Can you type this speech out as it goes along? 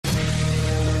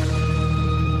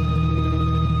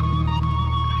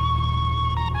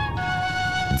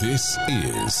This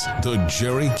is the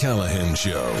Gerry Callahan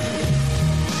Show.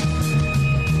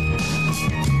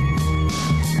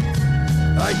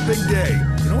 All right, big day.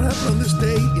 You know what happened on this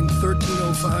day in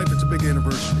 1305? It's a big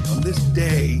anniversary. On this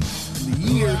day, in the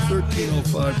year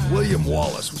 1305, William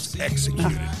Wallace was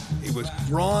executed. He was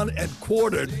drawn and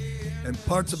quartered, and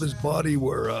parts of his body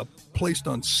were placed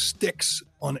on sticks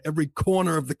on every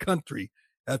corner of the country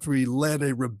after he led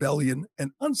a rebellion,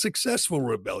 an unsuccessful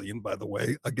rebellion, by the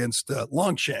way, against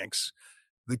Longshanks,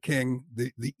 the king,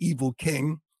 the evil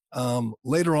king.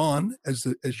 Later on, as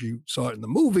you saw it in the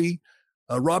movie,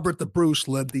 Robert the Bruce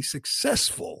led the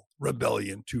successful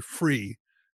rebellion to free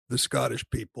the Scottish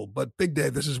people. But big day,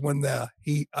 this is when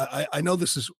I know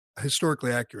this is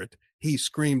historically accurate, he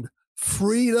screamed,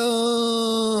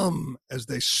 "Freedom!" as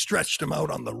they stretched him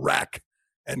out on the rack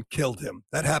and killed him.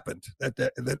 That happened.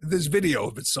 There's video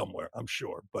of it somewhere, I'm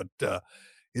sure. But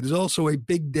it is also a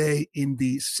big day in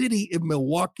the city of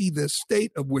Milwaukee, the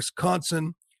state of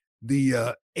Wisconsin.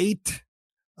 The 8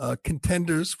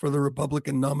 contenders for the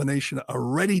Republican nomination are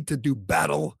ready to do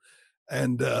battle.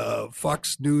 And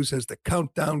Fox News has the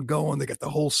countdown going. They got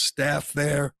the whole staff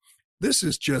there. This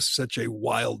is just such a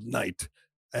wild night.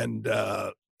 And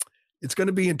it's going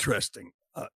to be interesting.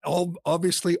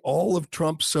 Obviously, all of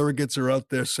Trump's surrogates are out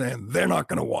there saying they're not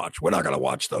going to watch. We're not going to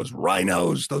watch those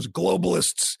rhinos, those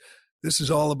globalists. This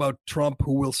is all about Trump,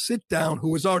 who will sit down,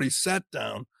 who has already sat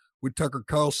down with Tucker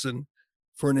Carlson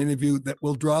for an interview that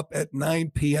will drop at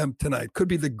 9 p.m. tonight. Could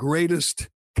be the greatest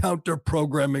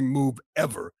counter-programming move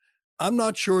ever. I'm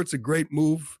not sure it's a great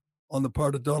move on the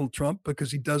part of Donald Trump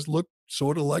because he does look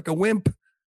sort of like a wimp,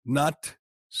 not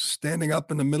standing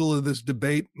up in the middle of this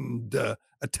debate and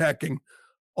attacking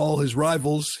all his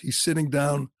rivals. He's sitting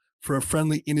down for a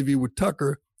friendly interview with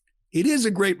Tucker. It is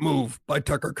a great move by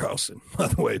Tucker Carlson, by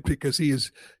the way, because he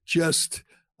is just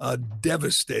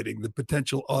devastating the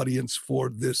potential audience for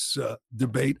this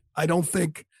debate. I don't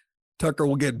think Tucker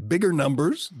will get bigger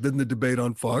numbers than the debate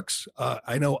on Fox.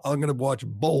 I know I'm going to watch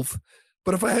both,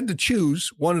 but if I had to choose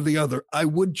one or the other, I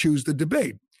would choose the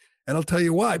debate. And I'll tell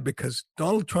you why, because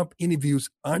Donald Trump interviews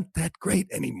aren't that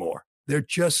great anymore. They're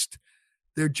just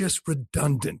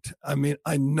redundant. I mean,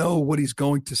 I know what he's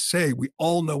going to say. We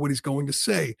all know what he's going to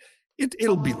say.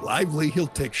 It'll be lively. He'll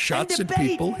take shots at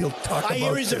people. He'll talk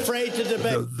about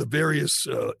the various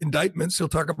indictments. He'll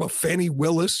talk about Fannie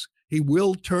Willis. He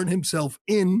will turn himself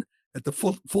in at the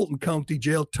Fulton County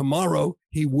Jail tomorrow.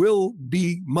 He will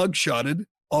be mugshotted.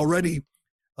 Already,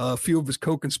 a few of his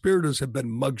co-conspirators have been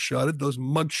mugshotted. Those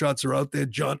mugshots are out there.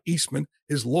 John Eastman,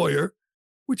 his lawyer,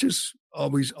 which is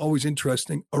always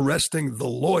interesting, arresting the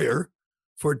lawyer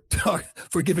for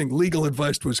giving legal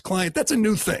advice to his client. That's a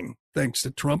new thing, thanks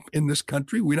to Trump in this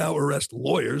country. We now arrest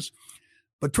lawyers.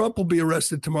 But Trump will be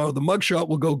arrested tomorrow. The mugshot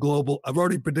will go global. I've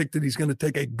already predicted he's going to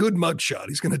take a good mugshot.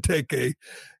 He's going to take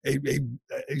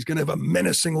he's going to have a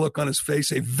menacing look on his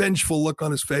face, a vengeful look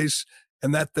on his face,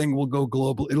 and that thing will go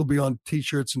global. It'll be on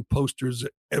T-shirts and posters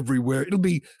everywhere. It'll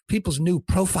be people's new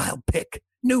profile pic,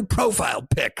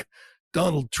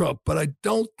 Donald Trump. But I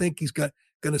don't think he's going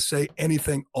to say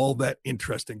anything all that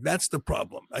interesting. That's the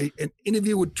problem. An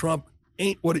interview with Trump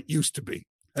ain't what it used to be.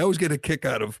 I always get a kick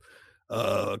out of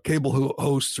cable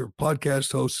hosts or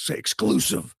podcast hosts say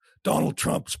exclusive. Donald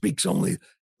Trump speaks only.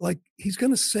 Like, he's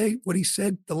going to say what he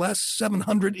said the last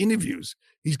 700 interviews.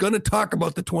 He's going to talk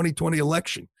about the 2020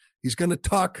 election. He's going to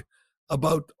talk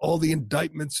about all the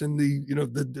indictments and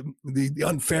the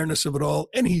unfairness of it all.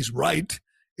 And he's right.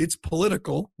 It's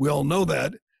political. We all know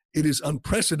that. It is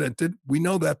unprecedented. We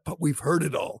know that, but we've heard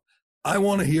it all. I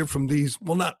want to hear from these,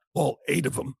 well, not all 8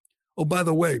 of them. Oh, by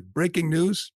the way, breaking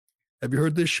news. Have you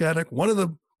heard this, Shattuck? One of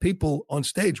the people on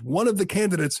stage, one of the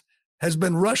candidates has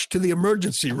been rushed to the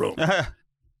emergency room.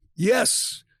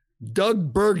 Yes,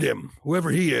 Doug Burgum, whoever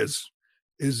he is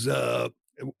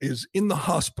in the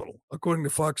hospital, according to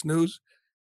Fox News.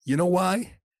 You know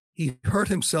why? He hurt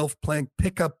himself playing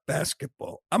pickup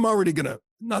basketball. I'm already going to,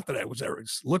 not that I was ever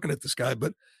looking at this guy,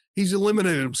 but he's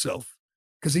eliminated himself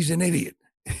because he's an idiot.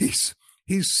 He's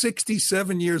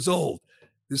 67 years old.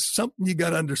 There's something you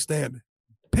got to understand.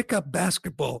 Pickup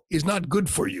basketball is not good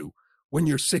for you when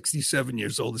you're 67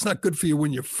 years old. It's not good for you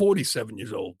when you're 47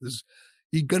 years old.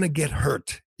 You're going to get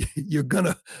hurt. You're going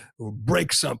to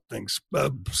break something.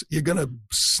 You're going to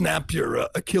snap your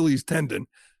Achilles tendon.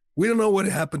 We don't know what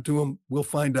happened to him. We'll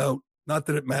find out. Not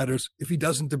that it matters. If he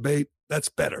doesn't debate, that's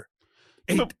better.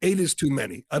 Eight is too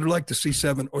many. I'd like to see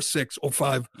 7 or 6 or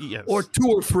 5 or 2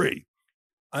 or 3.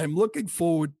 I'm looking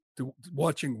forward to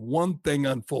watching one thing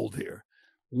unfold here.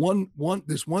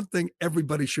 There's one thing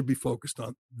everybody should be focused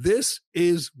on. This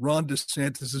is Ron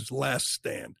DeSantis' last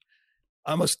stand.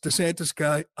 I'm a DeSantis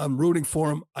guy. I'm rooting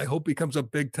for him. I hope he comes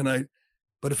up big tonight.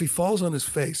 But if he falls on his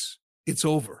face, it's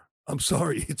over. I'm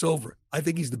sorry, it's over. I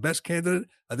think he's the best candidate.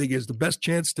 I think he has the best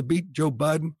chance to beat Joe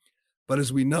Biden. But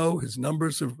as we know, his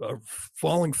numbers are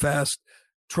falling fast.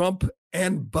 Trump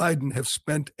and Biden have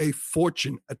spent a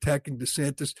fortune attacking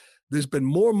DeSantis. There's been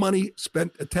more money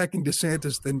spent attacking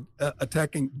DeSantis than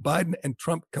attacking Biden and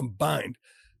Trump combined.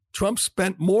 Trump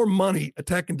spent more money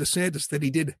attacking DeSantis than he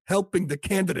did helping the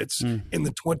candidates in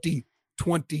the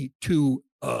 2022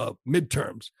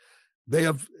 midterms.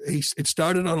 It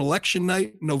started on election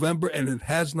night in November, and it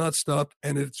has not stopped,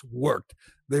 and it's worked.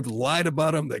 They've lied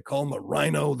about him. They call him a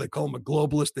rhino. They call him a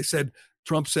globalist. They said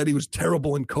Trump said he was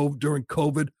terrible during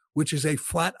COVID, which is a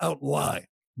flat-out lie.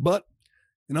 But,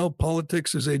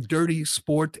 politics is a dirty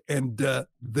sport, and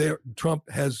Trump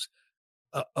has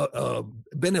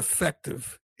been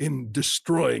effective in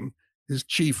destroying his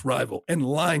chief rival and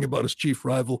lying about his chief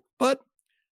rival. But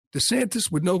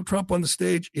DeSantis, with no Trump on the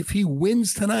stage, if he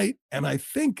wins tonight, and I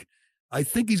think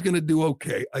he's going to do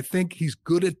okay. I think he's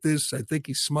good at this. I think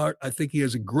he's smart. I think he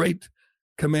has a great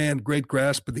command, great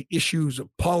grasp of the issues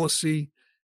of policy.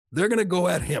 They're going to go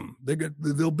at him.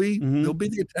 There'll be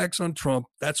the attacks on Trump.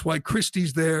 That's why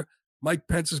Christie's there. Mike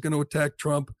Pence is going to attack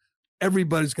Trump.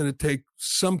 Everybody's going to take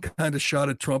some kind of shot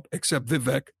at Trump, except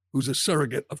Vivek, who's a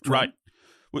surrogate of Trump.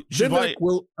 Right. Vivek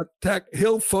will attack.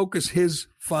 He'll focus his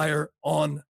fire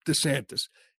on DeSantis.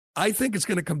 I think it's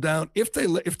going to come down if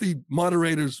the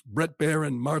moderators Brett Baer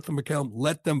and Martha McCallum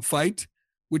let them fight,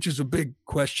 which is a big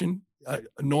question.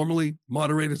 Normally,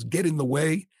 moderators get in the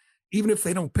way, even if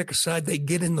they don't pick a side. They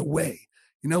get in the way.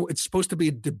 It's supposed to be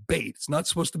a debate. It's not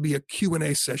supposed to be a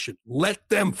Q&A session. Let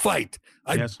them fight.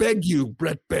 I beg you,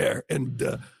 Brett Baer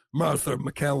and Martha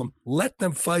McCallum, let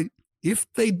them fight. If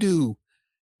they do,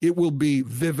 it will be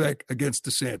Vivek against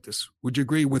DeSantis. Would you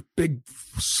agree with big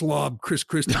slob Chris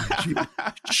Christie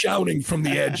shouting from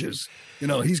the edges?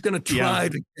 He's going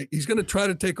to try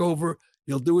to take over.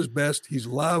 He'll do his best. He's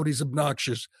loud. He's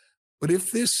obnoxious. But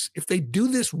if they do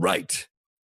this right,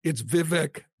 it's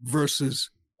Vivek versus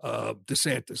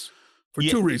DeSantis for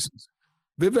two reasons.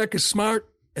 Vivek is smart,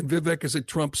 and Vivek is a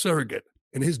Trump surrogate,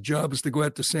 and his job is to go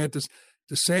at DeSantis.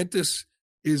 DeSantis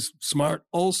is smart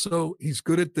also. He's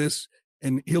good at this.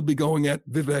 And he'll be going at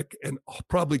Vivek and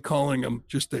probably calling him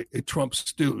just a Trump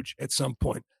stooge at some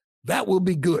point. That will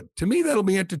be good. To me, that'll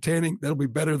be entertaining. That'll be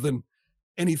better than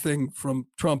anything from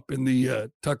Trump in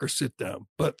the Tucker sit-down.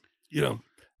 But,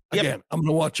 again, I'm going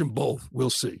to watch them both.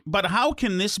 We'll see. But how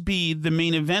can this be the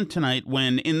main event tonight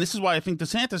and this is why I think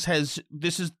DeSantis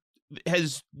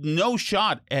has no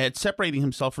shot at separating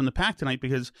himself from the pack tonight,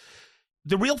 because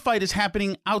the real fight is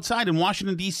happening outside in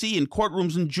Washington, D.C., in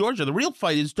courtrooms in Georgia. The real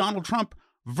fight is Donald Trump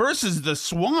versus the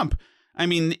swamp. I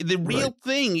mean, the real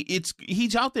thing,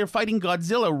 he's out there fighting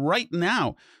Godzilla right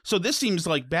now. So this seems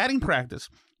like batting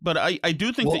practice. But I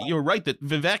do think that you're right, that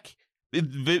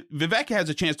Vivek has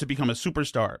a chance to become a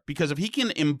superstar, because if he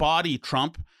can embody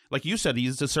Trump, like you said,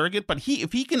 he's a surrogate, but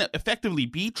if he can effectively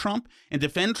beat Trump and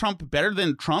defend Trump better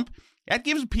than Trump, that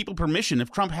gives people permission.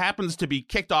 If Trump happens to be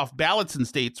kicked off ballots in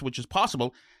states, which is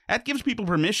possible, that gives people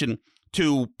permission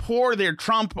to pour their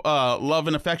Trump love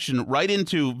and affection right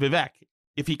into Vivek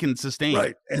if he can sustain.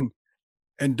 Right.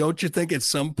 And don't you think at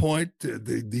some point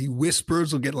the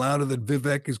whispers will get louder that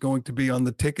Vivek is going to be on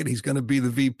the ticket? He's going to be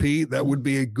the VP. That would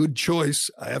be a good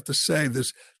choice. I have to say,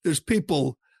 there's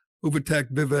people who've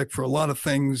attacked Vivek for a lot of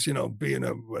things, being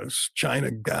a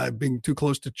China guy, being too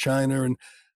close to China, and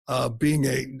being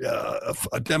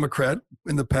a Democrat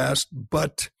in the past,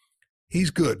 but he's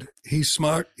good. He's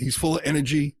smart. He's full of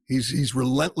energy. He's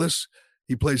relentless.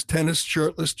 He plays tennis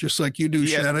shirtless, just like you do,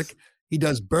 Shattuck. He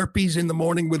does burpees in the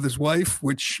morning with his wife,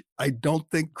 which I don't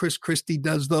think Chris Christie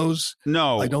does those.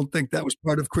 No. I don't think that was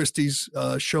part of Christie's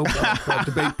show,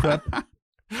 debate prep.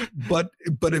 But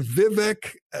if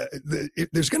Vivek,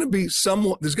 there's going to be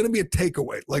a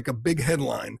takeaway, like a big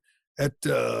headline at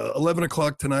 11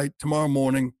 o'clock tonight, tomorrow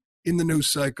morning, in the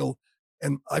news cycle,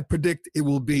 and I predict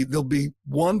there'll be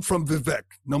one from Vivek,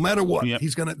 no matter what. Yep.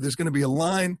 There's gonna be a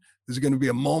line, there's gonna be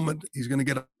a moment, he's gonna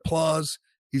get applause,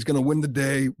 he's gonna win the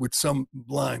day with some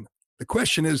line. The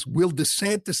question is, will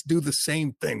DeSantis do the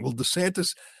same thing? Will DeSantis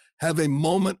have a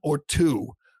moment or two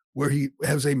where he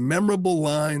has a memorable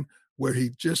line, where he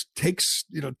just takes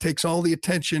all the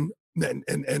attention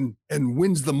and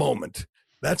wins the moment?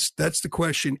 That's the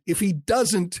question. If he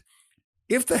doesn't,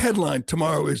 if the headline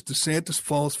tomorrow is DeSantis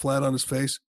falls flat on his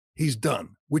face, he's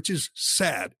done, which is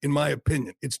sad, in my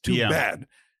opinion. It's too bad,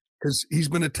 because he's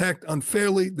been attacked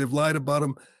unfairly. They've lied about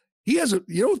him. He has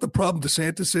you know what the problem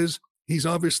DeSantis is? He's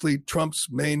obviously Trump's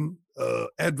main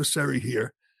adversary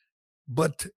here,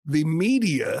 But the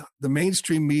media, the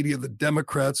mainstream media, the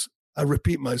Democrats, I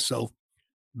repeat myself,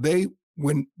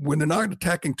 when they're not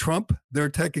attacking Trump, they're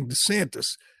attacking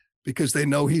DeSantis because they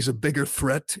know he's a bigger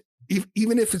threat.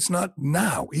 Even if it's not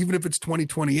now, even if it's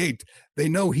 2028, they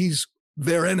know he's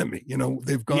their enemy. You know,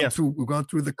 we've gone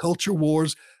through the culture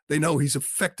wars. They know he's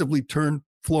effectively turned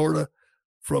Florida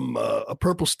from a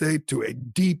purple state to a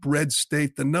deep red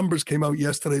state. The numbers came out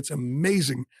yesterday. It's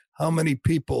amazing how many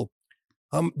people,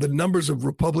 the numbers of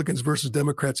Republicans versus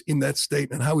Democrats in that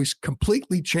state and how he's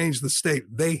completely changed the state.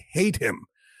 They hate him.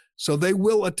 So they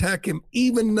will attack him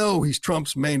even though he's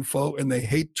Trump's main foe, and they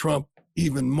hate Trump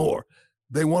even more.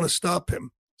 They want to stop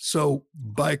him. So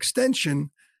by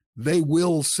extension, they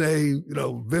will say, you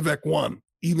know, Vivek won,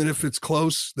 even if it's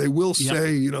close. They will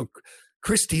say, you know,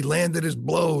 Christie landed his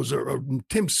blows, or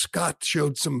Tim Scott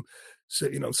showed some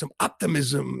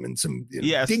optimism and some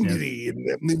dignity.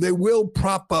 And they will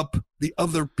prop up the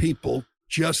other people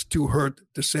just to hurt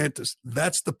DeSantis.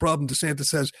 That's the problem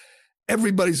DeSantis has.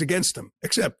 Everybody's against him,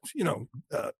 except, you know,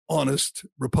 honest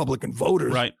Republican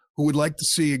voters who would like to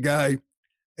see a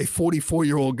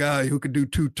 44-year-old guy who could do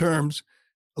 2 terms.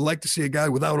 I'd like to see a guy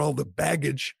without all the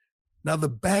baggage. Now, the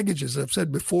baggage, as I've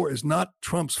said before, is not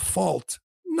Trump's fault.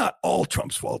 Not all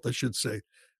Trump's fault, I should say.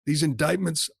 These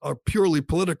indictments are purely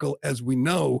political, as we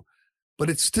know, but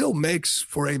it still makes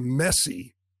for a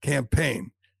messy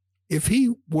campaign. If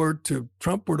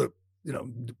Trump were to, you know,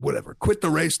 whatever, quit the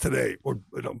race today, or,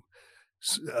 you know,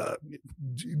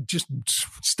 just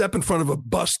step in front of a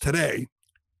bus today,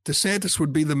 DeSantis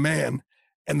would be the man,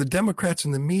 and the Democrats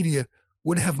and the media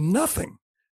would have nothing.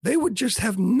 They would just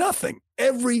have nothing.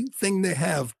 Everything they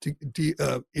have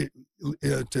to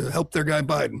help their guy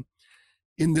Biden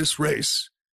in this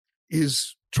race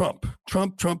is Trump.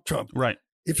 Right.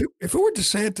 If it were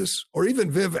DeSantis or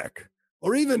even Vivek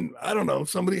or even, I don't know,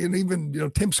 somebody, and even, you know,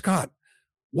 Tim Scott,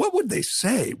 what would they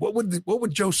say? What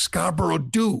would Joe Scarborough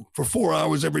do for 4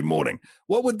 hours every morning?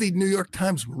 What would the New York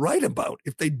Times write about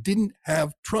if they didn't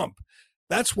have Trump?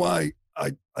 That's why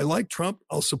I like Trump.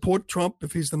 I'll support Trump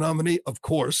if he's the nominee, of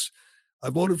course. I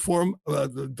voted for him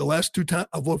the last 2 times.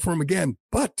 I'll vote for him again.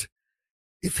 But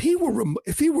if he were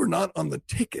not on the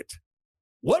ticket,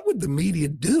 what would the media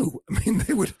do? I mean,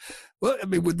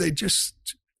 would they just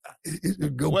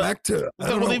go back to?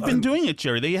 They've been doing it,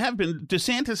 Gerry. They have been.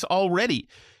 DeSantis already,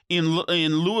 in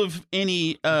lieu of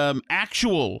any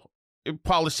actual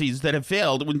policies that have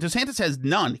failed, when DeSantis has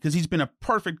none, because he's been a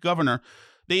perfect governor,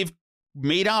 they've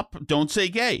made up "Don't Say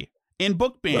Gay" in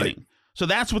book banning. Right. So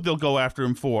that's what they'll go after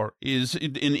him for, is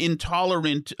an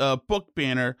intolerant book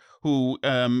banner who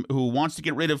wants to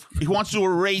get rid of, he wants to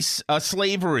erase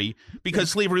slavery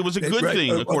because slavery was a good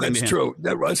thing, according to him. That's true.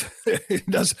 That was, he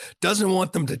doesn't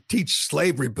want them to teach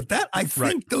slavery, but that, I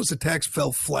think those attacks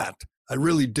fell flat. I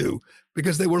really do,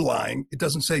 because they were lying. It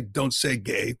doesn't say "Don't Say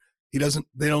Gay." The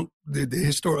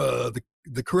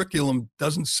curriculum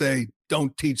doesn't say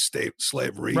 "Don't teach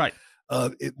slavery." Right.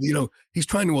 He's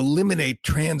trying to eliminate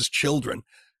trans children.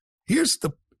 Here's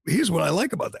what I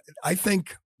like about that. I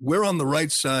think we're on the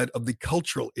right side of the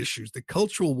cultural issues, the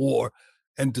cultural war,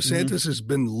 and DeSantis has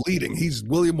been leading. He's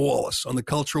William Wallace on the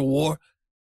cultural war.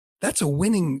 That's a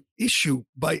winning issue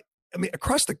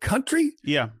across the country.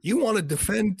 Yeah. You want to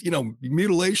defend,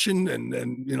 mutilation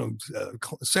and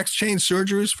sex change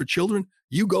surgeries for children,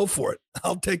 you go for it.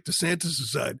 I'll take DeSantis'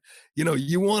 side.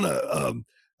 You want to,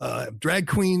 drag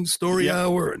queen story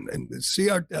hour and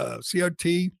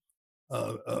CRT,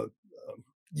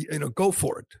 go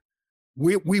for it.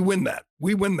 We win that.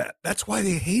 We win that. That's why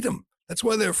they hate him. That's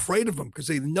why they're afraid of him, because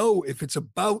they know if it's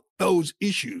about those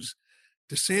issues,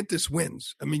 DeSantis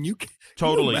wins. I mean, you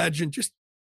imagine, just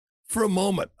for a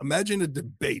moment, imagine a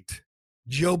debate,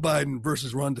 Joe Biden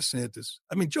versus Ron DeSantis.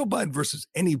 I mean, Joe Biden versus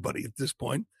anybody at this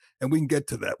point, and we can get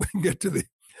to that. We can get to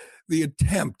the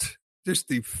attempt, just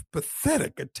the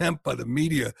pathetic attempt by the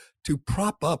media to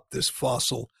prop up this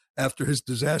fossil after his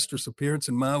disastrous appearance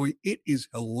in Maui. It is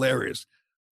hilarious.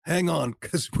 Hang on,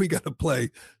 because we got to play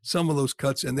some of those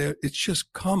cuts, and it's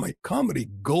just comedy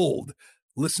gold,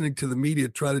 listening to the media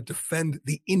try to defend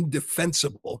the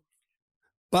indefensible.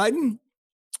 Biden,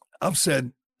 I've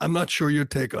said, I'm not sure your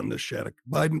take on this, Shattuck.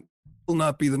 Biden will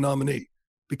not be the nominee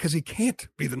because he can't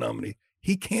be the nominee.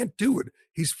 He can't do it.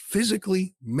 He's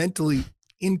physically, mentally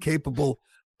incapable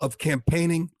of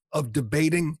campaigning, of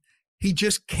debating. He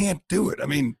just can't do it. I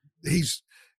mean, he's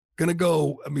not going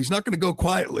to go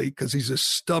quietly because he's a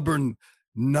stubborn,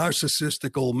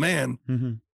 narcissistic old man,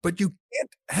 but you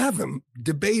can't have him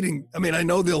debating. I mean, I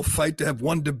know they'll fight to have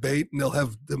one debate, and they'll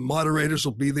have the moderators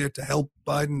will be there to help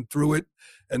Biden through it,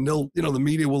 and the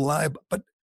media will lie. But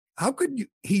how could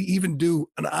he even do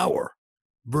an hour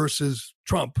versus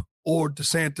Trump or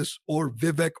DeSantis or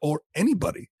Vivek or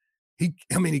anybody. He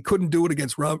couldn't do it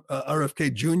against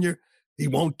RFK Jr. He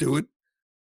won't do it.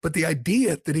 But the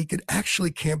idea that he could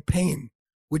actually campaign,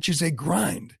 which is a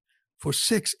grind for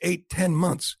 6, 8, 10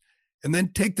 months, and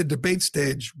then take the debate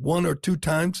stage 1 or 2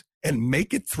 times and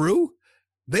make it through.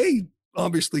 They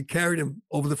obviously carried him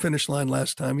over the finish line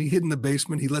last time. He hid in the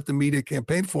basement. He let the media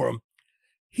campaign for him.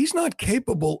 He's not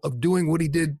capable of doing what he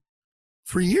did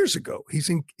 3 years ago.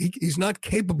 He's not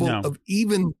capable of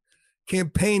even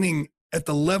campaigning at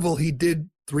the level he did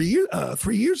 3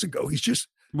 years ago. He's just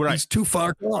he's too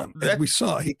far gone. As we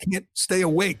saw, he can't stay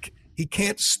awake. He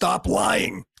can't stop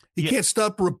lying. He can't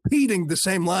stop repeating the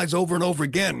same lies over and over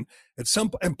again.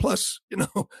 And plus,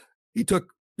 he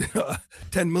took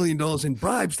 $10 million in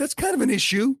bribes. That's kind of an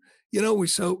issue.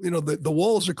 The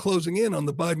walls are closing in on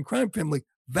the Biden crime family.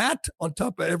 That, on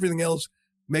top of everything else,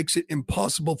 makes it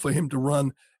impossible for him to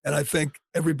run. And I think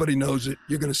everybody knows it.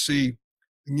 You're going to see,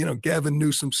 Gavin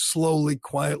Newsom slowly,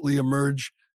 quietly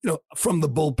emerge, from the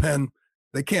bullpen.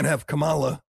 They can't have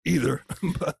Kamala either.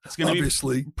 It's going to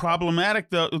be problematic,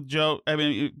 though, Joe. I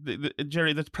mean,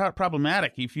 Gerry, that's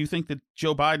problematic. If you think that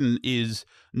Joe Biden is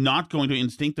not going to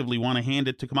instinctively want to hand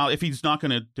it to Kamala, if he's not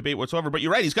going to debate whatsoever. But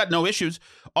you're right, he's got no issues.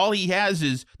 All he has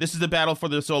is, this is the battle for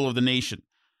the soul of the nation.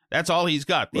 That's all he's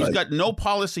got. He's got no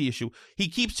policy issue. He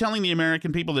keeps telling the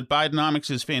American people that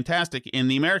Bidenomics is fantastic, and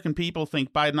the American people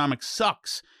think Bidenomics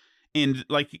sucks. And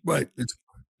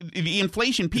the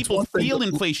inflation, people feel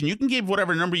inflation. You can give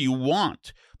whatever number you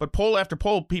want, but poll after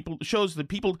poll shows that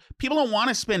people don't want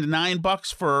to spend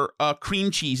 $9 for cream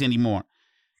cheese anymore.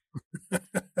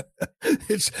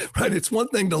 It's right. It's one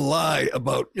thing to lie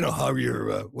about, how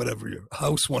your your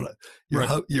house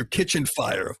your kitchen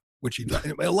fire, which you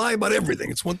lie about everything.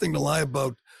 It's one thing to lie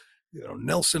about,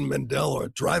 Nelson Mandela or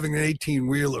driving an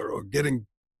 18-wheeler or getting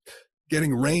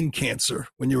rain cancer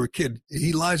when you were a kid.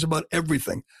 He lies about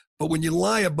everything. But when you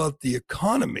lie about the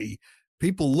economy,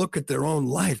 people look at their own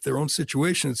life, their own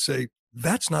situation, and say,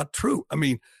 that's not true. I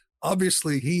mean,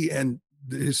 obviously he and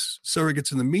his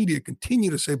surrogates in the media continue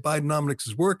to say Bidenomics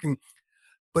is working,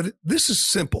 but this is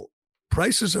simple.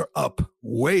 Prices are up,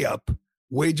 way up.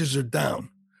 Wages are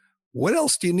down. What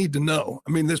else do you need to know?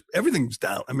 I mean, everything's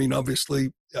down. I mean,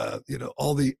 obviously,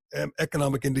 all the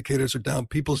economic indicators are down.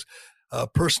 People's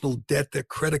personal debt, their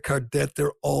credit card debt,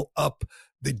 they're all up.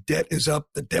 The debt is up.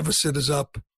 The deficit is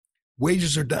up.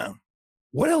 Wages are down.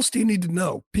 What else do you need to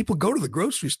know? People go to the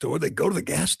grocery store. They go to the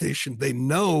gas station. They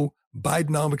know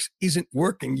Bidenomics isn't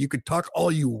working. You could talk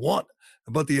all you want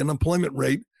about the unemployment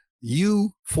rate.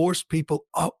 You forced people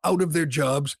out of their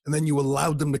jobs, and then you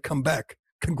allowed them to come back.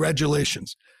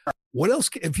 Congratulations. What else?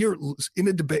 If you're in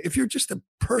a debate, if you're just a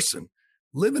person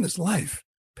living his life,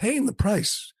 paying the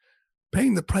prices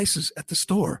at the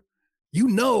store,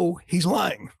 he's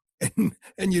lying.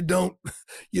 And you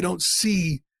don't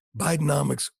see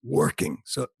Bidenomics working.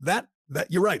 So that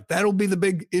you're right. That'll be the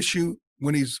big issue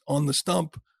when he's on the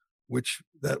stump, which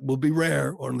that will be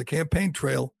rare, or on the campaign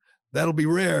trail, that'll be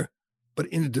rare. But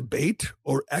in a debate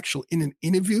or actual in an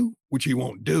interview, which he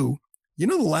won't do, the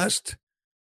last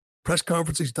press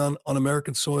conference he's done on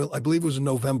American soil, I believe it was in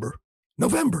November.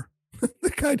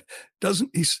 The guy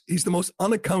he's the most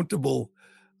unaccountable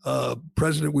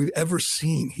president we've ever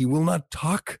seen. He will not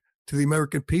talk to the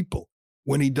American people.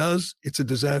 When he does, it's a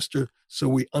disaster. So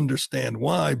we understand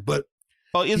why. But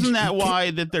isn't that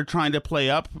why that they're trying to play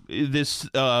up this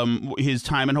his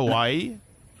time in Hawaii?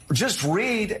 Just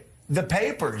read the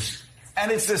papers,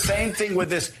 and it's the same thing with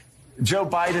this Joe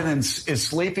Biden and his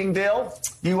sleeping deal.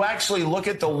 You actually look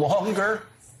at the longer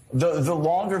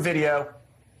video.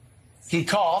 He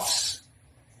coughs.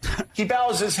 He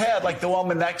bows his head like the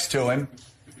woman next to him.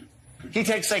 He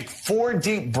takes like 4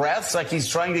 deep breaths, like he's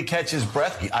trying to catch his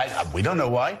breath. We don't know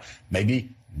why. Maybe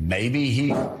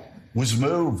he was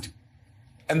moved.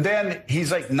 And then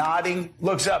he's like nodding,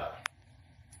 looks up.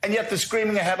 And yet the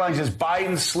screaming headline says,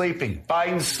 Biden's sleeping,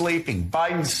 Biden's sleeping,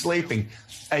 Biden's sleeping.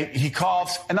 He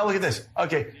coughs. And now look at this.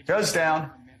 Okay, goes down.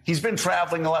 He's been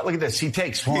traveling a lot. Look at this. He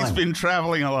takes 1. He's been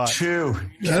traveling a lot. 2,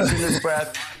 catching his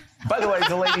breath. By the way,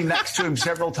 the lady next to him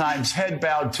several times, head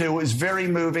bowed too, is very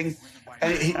moving.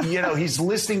 And he's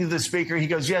listening to the speaker. He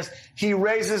goes, yes. He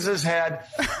raises his head.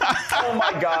 Oh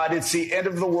my God, it's the end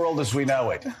of the world as we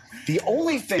know it. The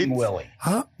only thing, Willie.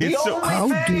 How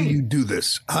do you do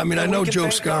this? I mean, I know Joe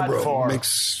Scarborough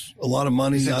makes a lot of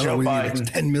money. I don't know, he makes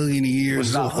 $10 million a year.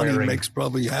 So Honey makes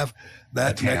probably half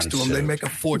that next to him. They make a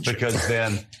fortune. Because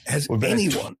then, has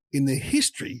anyone in the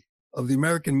history of the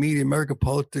American media, American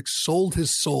politics, sold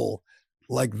his soul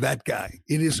like that guy?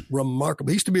 It is remarkable.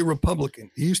 He used to be a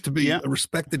Republican. He used to be a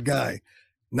respected guy.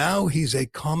 Now he's a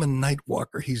common night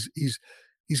walker. He's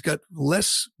got less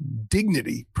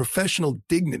dignity, professional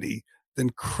dignity, than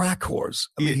crack whores.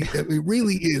 I mean, it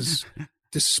really is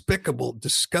despicable,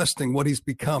 disgusting what he's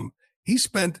become. He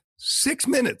spent 6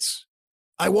 minutes.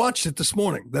 I watched it this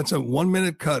morning. That's a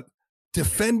 1-minute cut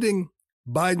defending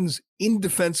Biden's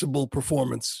indefensible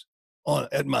performance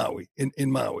at Maui,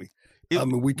 in Maui.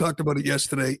 We talked about it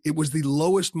yesterday. It was the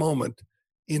lowest moment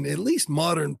in at least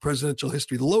modern presidential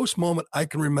history, the lowest moment I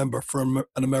can remember from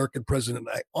an American president.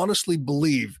 I honestly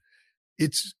believe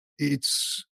it's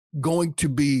going to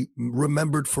be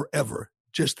remembered forever.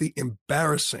 Just the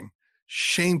embarrassing,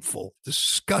 shameful,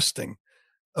 disgusting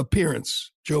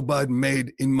appearance Joe Biden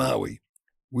made in Maui.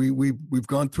 We've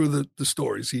gone through the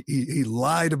stories. He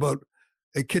lied about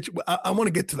a kitchen. I want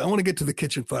to get to that. I want to get to the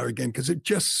kitchen fire again because it's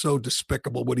just so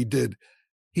despicable what he did.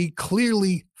 He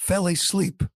clearly fell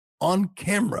asleep on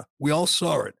camera. We all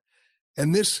saw it.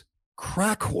 And this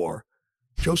crack whore,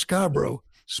 Joe Scarborough,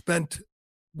 spent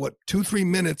 2-3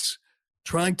 minutes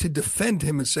trying to defend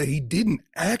him and say he didn't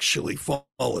actually fall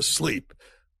asleep.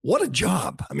 What a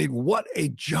job. I mean, what a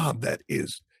job that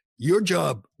is. Your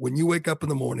job when you wake up in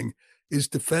the morning is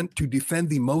to defend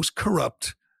the most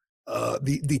corrupt,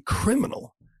 the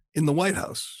criminal in the White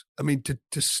House. I mean, to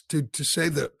say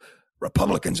that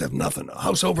Republicans have nothing, a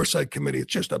House Oversight Committee,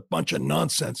 it's just a bunch of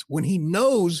nonsense, when he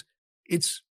knows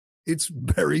it's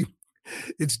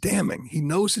damning. He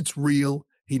knows it's real.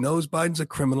 He knows Biden's a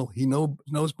criminal. He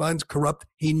knows Biden's corrupt.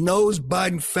 He knows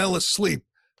Biden fell asleep.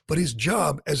 But his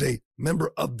job as a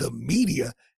member of the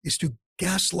media is to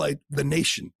gaslight the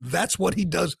nation. That's what he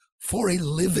does for a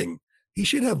living. He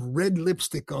should have red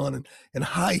lipstick on and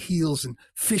high heels and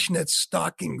fishnet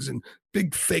stockings and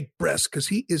big fake breasts because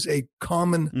he is a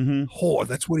common whore.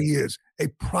 That's what he is, a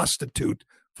prostitute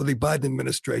for the Biden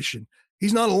administration.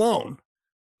 He's not alone.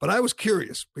 But I was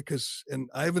curious because, and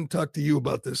I haven't talked to you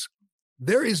about this,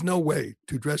 there is no way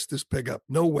to dress this pig up.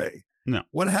 No way. No.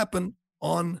 What happened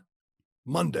on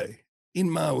Monday in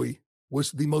Maui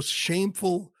was the most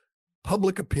shameful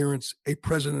public appearance a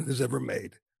president has ever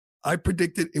made. I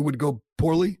predicted it would go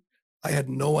poorly. I had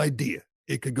no idea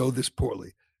it could go this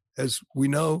poorly. As we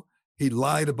know, he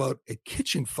lied about a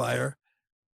kitchen fire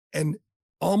and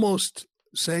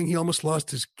saying he almost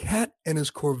lost his cat and his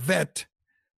Corvette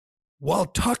while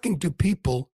talking to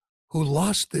people who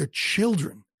lost their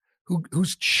children,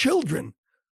 whose children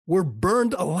were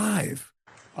burned alive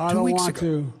 2 weeks ago. I don't want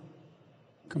to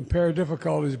compare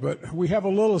difficulties, but we have a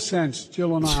little sense,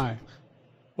 Jill and I,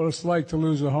 what it's like to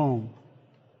lose a home.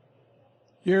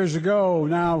 Years ago,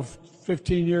 now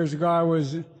 15 years ago, I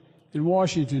was in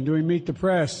Washington doing Meet the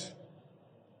Press.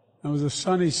 It was a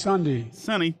sunny Sunday.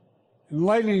 Sunny. And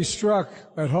lightning struck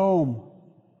at home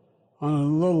on a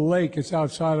little lake that's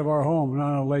outside of our home,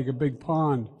 not a lake, a big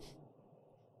pond,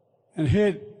 and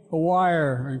hit a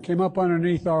wire and came up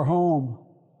underneath our home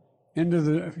into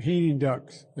the heating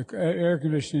ducts, the air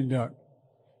conditioning duct.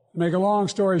 To make a long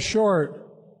story short,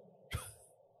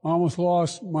 I almost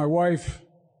lost my wife,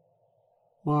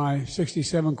 my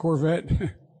 67 Corvette,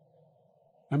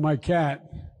 and my cat.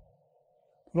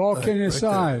 But all kidding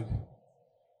aside,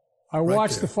 I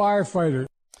watched the firefighter.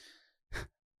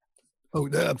 Oh,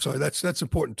 I'm sorry. That's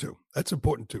important too. That's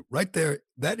important too. Right there.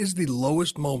 That is the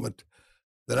lowest moment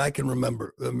that I can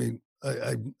remember. I mean,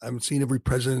 I haven't seen every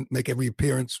president make every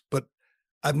appearance, but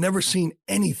I've never seen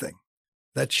anything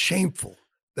that shameful,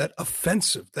 that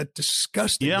offensive, that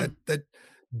disgusting, that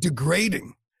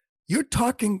degrading. You're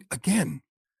talking again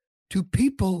to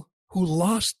people who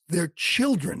lost their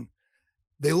children.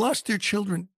 They lost their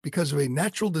children because of a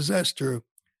natural disaster,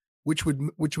 which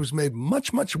was made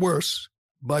much, much worse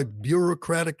by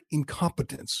bureaucratic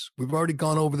incompetence. We've already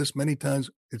gone over this many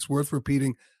times. It's worth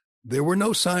repeating. There were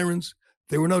no sirens.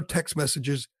 There were no text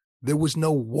messages. There was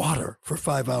no water for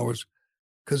 5 hours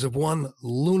because of one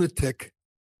lunatic,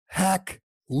 hack,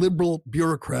 liberal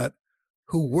bureaucrat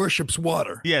who worships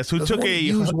water. Yes, who took a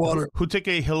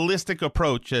holistic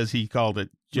approach, as he called it,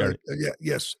 Gerry. Right.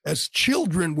 Yes. As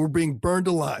children were being burned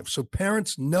alive, so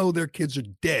parents know their kids are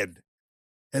dead.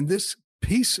 And this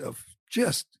piece of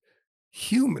just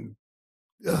human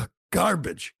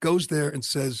garbage goes there and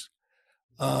says,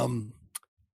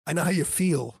 I know how you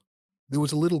feel. There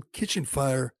was a little kitchen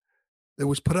fire that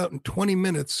was put out in 20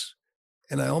 minutes,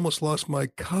 and I almost lost my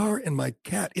car and my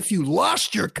cat. If you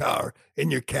lost your car and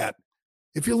your cat,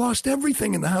 if you lost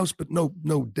everything in the house but no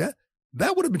death,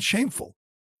 that would have been shameful.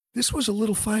 This was a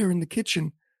little fire in the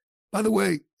kitchen. By the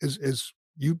way, as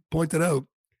you pointed out,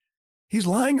 he's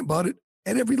lying about it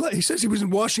at every level. He says he was in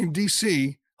Washington,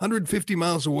 D.C., 150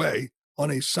 miles away on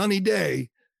a sunny day,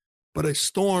 but a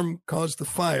storm caused the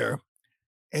fire.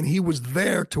 and he was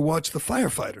there to watch the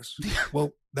firefighters.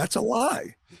 Well, that's a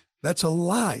lie. That's a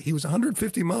lie. He was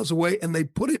 150 miles away, and they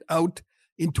put it out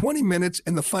in 20 minutes,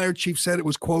 and the fire chief said it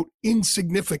was, quote,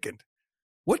 insignificant.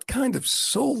 What kind of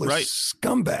soulless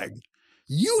scumbag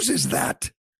uses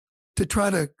that to try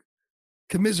to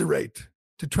commiserate,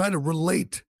 to try to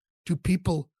relate to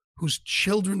people whose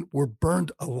children were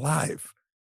burned alive?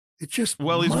 It's just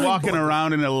Well, he's walking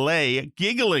around in L.A.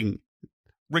 giggling,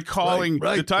 recalling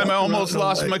the time I almost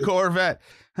lost my Corvette.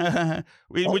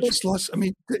 Almost lost. I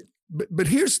mean, but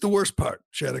here's the worst part,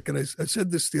 Shattuck, and I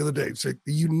said this the other day. It's like,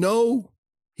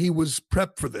 he was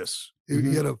prepped for this.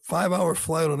 He had a 5-hour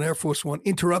flight on Air Force One,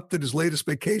 interrupted his latest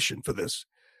vacation for this.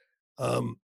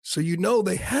 So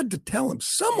they had to tell him.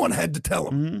 Someone had to tell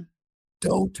him,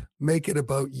 don't make it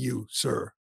about you,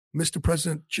 sir. Mr.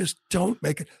 President, just don't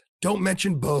make it. Don't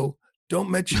mention Bo.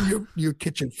 Don't mention your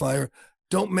kitchen fire.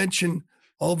 Don't mention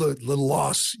all the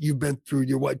loss you've been through,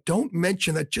 your wife. Don't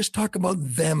mention that. Just talk about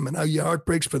them and how your heart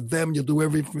breaks for them. You'll do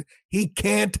everything. He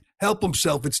can't help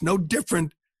himself. It's no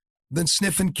different than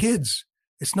sniffing kids.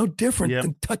 It's no different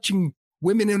than touching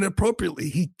women inappropriately.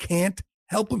 He can't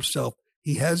help himself.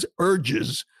 He has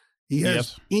urges. He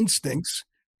has instincts,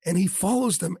 and he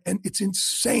follows them. And it's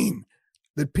insane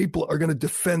that people are going to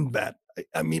defend that.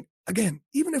 I mean, again,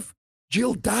 even if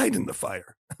Jill died in the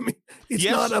fire, I mean, it's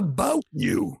not about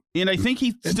you. And I think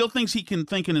he still thinks he can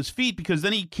think on his feet, because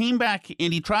then he came back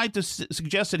and he tried to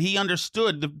suggest that he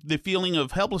understood the feeling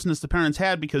of helplessness the parents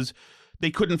had because they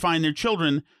couldn't find their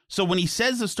children. So when he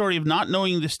says the story of not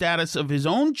knowing the status of his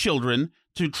own children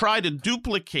to try to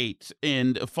duplicate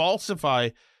and falsify,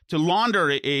 to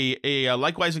launder a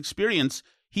likewise experience,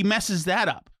 he messes that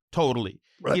up totally.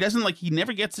 Right. He doesn't he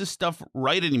never gets this stuff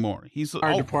right anymore. He's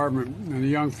our department, and the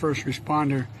young first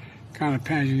responder kind of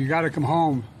panicked. You got to come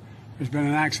home. There's been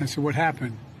an accident. So what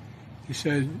happened? He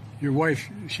said, your wife,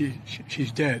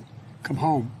 she's dead. Come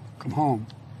home. Come home.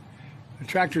 The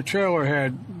tractor trailer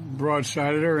had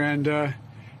broadsided her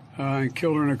and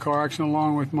killed her in a car accident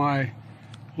along with my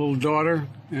little daughter.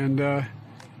 And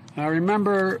I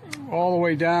remember all the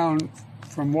way down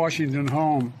from Washington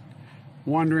home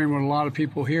wondering what a lot of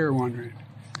people here are wondering.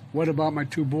 What about my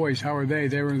 2 boys? How are they?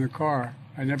 They were in the car.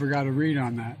 I never got a read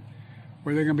on that.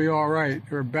 Were they going to be all right?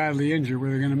 They were badly injured. Were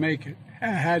they going to make it?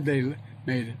 Had they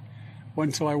made it?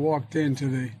 Wasn't until I walked into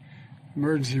the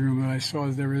emergency room that I saw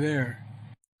that they were there.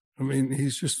 I mean,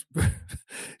 he's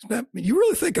not, you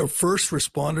really think a first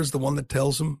responder is the one that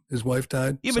tells him his wife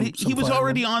died? Yeah, but he was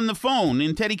already on the phone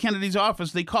in Teddy Kennedy's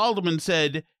office. They called him and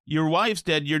said, your wife's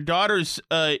dead, your daughter's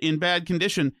in bad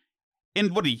condition.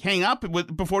 And what, did he hang up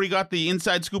before he got the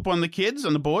inside scoop on the kids,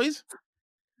 on the boys?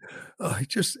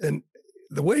 And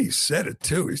the way he said it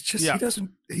too,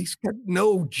 he's got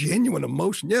no genuine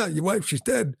emotion. Yeah, your wife, she's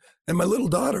dead. And my little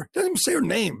daughter, doesn't even say her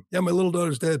name. Yeah, my little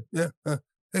daughter's dead. Yeah.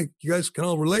 Hey, you guys can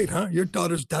all relate, huh? Your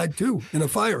daughter's died too in a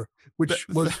fire, which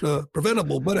was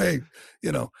preventable. But hey,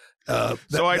 I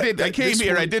came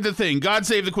here. I did the thing. God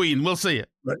save the Queen. We'll see it.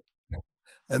 Right.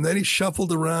 And then he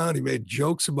shuffled around. He made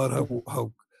jokes about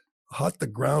how hot the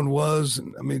ground was.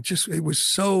 And I mean, it was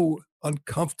so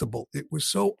uncomfortable. It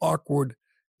was so awkward,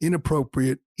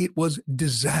 inappropriate. It was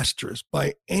disastrous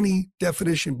by any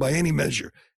definition, by any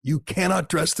measure. You cannot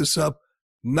dress this up.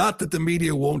 Not that the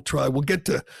media won't try. We'll get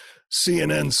to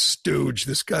CNN stooge,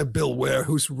 this guy Bill Ware,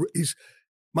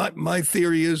 my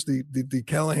theory is, the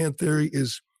Callahan theory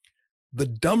is, the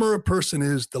dumber a person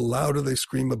is, the louder they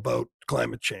scream about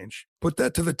climate change. Put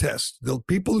that to the test. The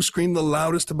people who scream the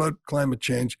loudest about climate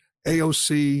change,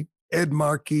 AOC, Ed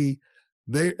Markey,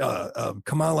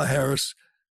 Kamala Harris,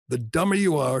 the dumber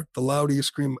you are, the louder you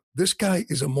scream. This guy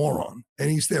is a moron, and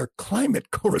he's their climate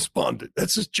correspondent.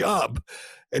 That's his job.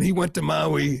 And he went to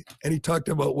Maui, and he talked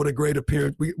about what a great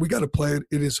appearance. We got to play it.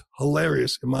 It is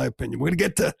hilarious, in my opinion. We're going to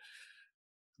get to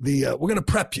we're going to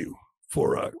prep you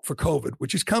for COVID,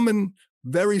 which is coming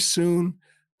very soon.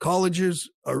 Colleges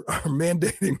are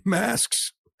mandating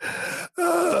masks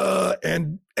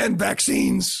and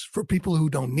vaccines for people who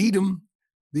don't need them.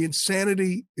 The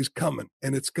insanity is coming,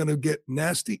 and it's going to get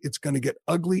nasty. It's going to get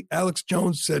ugly. Alex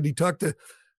Jones said he talked to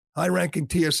high-ranking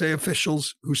TSA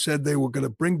officials who said they were going to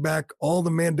bring back all the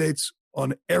mandates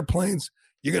on airplanes.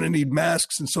 You're going to need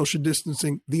masks and social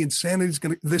distancing. The insanity is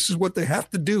this is what they have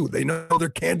to do. They know their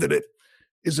candidate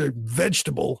is a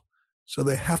vegetable, so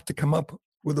they have to come up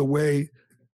with a way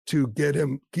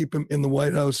to keep him in the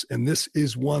White House. And this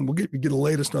is one. We'll get the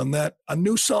latest on that. A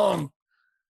new song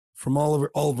from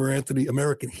Oliver Anthony,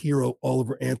 American hero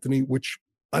Oliver Anthony, which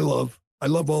I love. I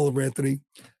love Oliver Anthony.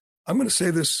 I'm going to say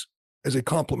this as a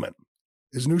compliment.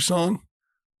 His new song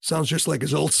sounds just like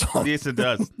his old song. Yes, it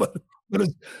does. but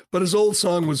but his old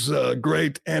song was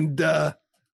great. And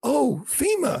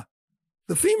FEMA,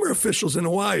 the FEMA officials in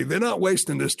Hawaii, they're not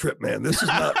wasting this trip, man. This is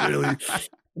not really.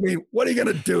 I mean, what are you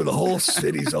going to do? The whole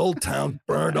city's old town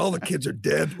burned. All the kids are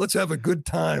dead. Let's have a good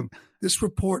time. This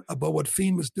report about what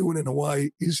FEMA's doing in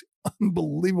Hawaii is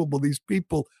unbelievable. These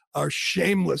people are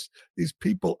shameless. These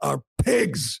people are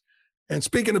pigs. And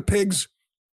speaking of pigs,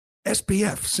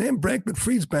 SBF, Sam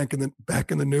Bankman-Fried's back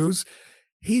in the news.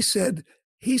 He said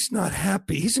he's not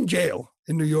happy. He's in jail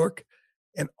in New York,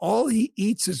 and all he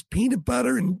eats is peanut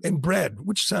butter and bread,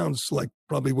 which sounds like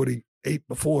probably what he ate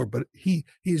before, but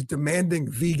he's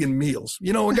demanding vegan meals.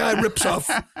 You know, a guy rips off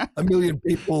 1 million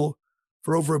people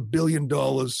for over $1 billion.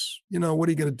 You know, what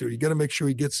are you going to do? You got to make sure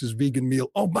he gets his vegan meal.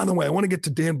 Oh, by the way, I want to get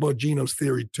to Dan Bongino's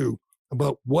theory too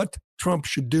about what Trump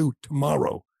should do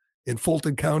tomorrow in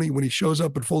Fulton County. When he shows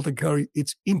up in Fulton County,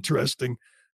 it's interesting.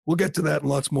 We'll get to that and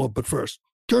lots more. But first,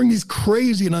 during these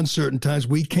crazy and uncertain times,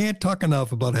 we can't talk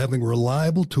enough about having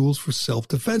reliable tools for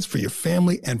self-defense for your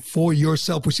family and for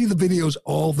yourself. We see the videos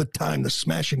all the time, the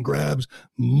smash and grabs,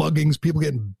 muggings, people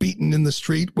getting beaten in the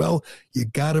street. Well, you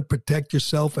got to protect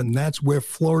yourself, and that's where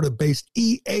Florida-based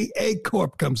EAA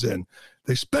Corp comes in.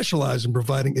 They specialize in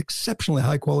providing exceptionally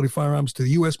high-quality firearms to the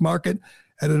U.S. market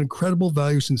at an incredible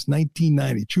value since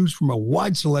 1990. Choose from a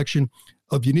wide selection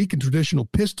of unique and traditional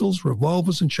pistols,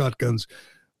 revolvers, and shotguns.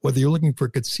 Whether you're looking for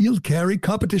a concealed carry,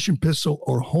 competition pistol,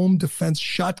 or home defense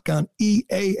shotgun,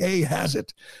 EAA has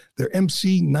it. Their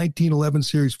MC 1911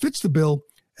 series fits the bill,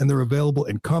 and they're available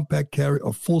in compact carry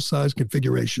or full-size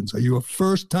configurations. Are you a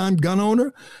first-time gun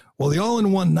owner? Well, the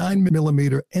all-in-one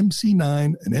 9mm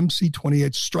MC9 and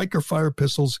MC28 striker fire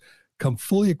pistols come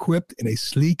fully equipped in a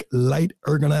sleek, light,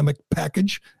 ergonomic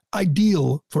package,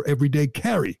 ideal for everyday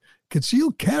carry.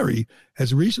 Concealed carry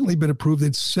has recently been approved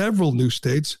in several new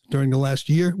states during the last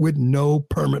year with no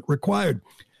permit required.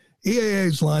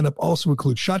 EAA's lineup also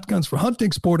includes shotguns for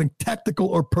hunting, sporting, tactical,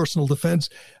 or personal defense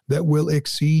that will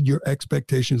exceed your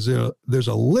expectations. There's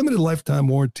a limited lifetime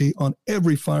warranty on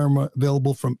every firearm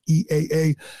available from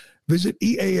EAA. Visit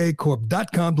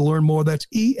EAAcorp.com to learn more. That's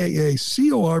EAAcorp.com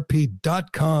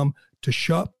to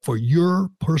shop for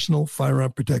your personal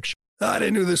firearm protection. I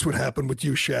didn't know this would happen with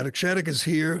you, Shattuck. Shattuck is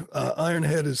here.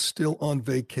 Ironhead is still on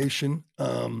vacation.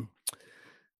 Let's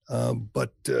do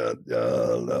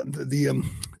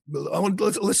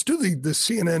the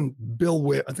CNN Bill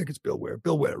Ware. I think it's Bill Ware.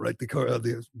 Bill Ware, right?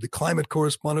 The climate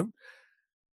correspondent.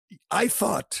 I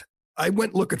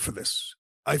went looking for this.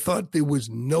 I thought there was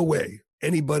no way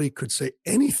anybody could say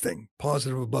anything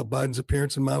positive about Biden's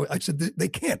appearance in Maui. I said, they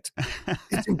can't.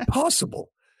 It's impossible.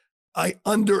 I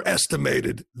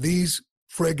underestimated these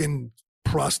friggin'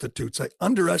 prostitutes. I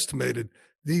underestimated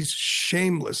these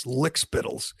shameless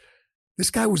lickspittles. This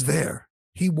guy was there.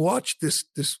 He watched this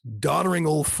doddering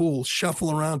old fool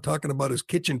shuffle around talking about his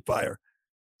kitchen fire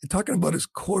and talking about his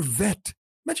Corvette.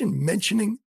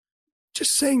 Imagine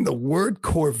just saying the word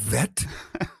Corvette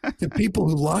to people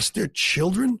who lost their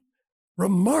children.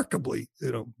 Remarkably,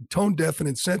 tone deaf and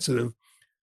insensitive.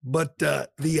 But the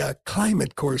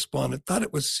climate correspondent thought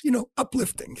it was,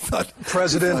 uplifting.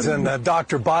 President and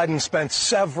Dr. Biden spent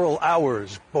several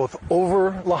hours both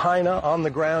over Lahaina on the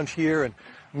ground here and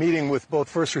meeting with both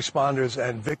first responders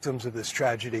and victims of this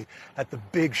tragedy at the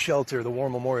big shelter, the War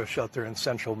Memorial Shelter in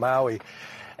central Maui.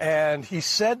 And he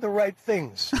said the right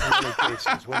things in many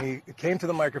cases. When he came to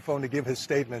the microphone to give his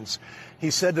statements, he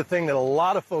said the thing that a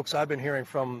lot of folks I've been hearing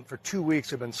from for 2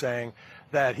 weeks have been saying,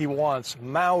 that he wants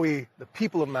Maui, the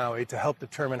people of Maui, to help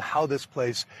determine how this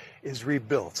place is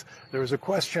rebuilt. There was a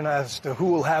question as to who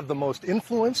will have the most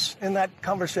influence in that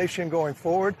conversation going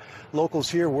forward. Locals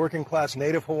here, working class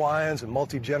Native Hawaiians and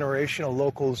multi-generational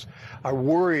locals, are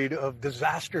worried of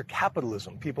disaster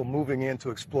capitalism, people moving in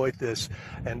to exploit this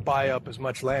and buy up as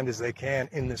much land as they can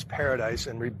in this paradise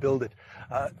and rebuild it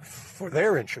for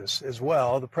their interests as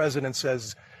well. The president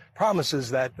promises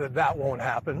that won't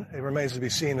happen. It remains to be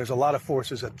seen. There's a lot of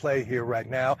forces at play here right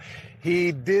now.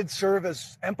 He did serve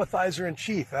as empathizer in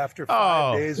chief after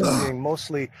 5 days of being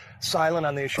mostly silent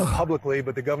on the issue publicly,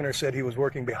 but the governor said he was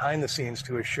working behind the scenes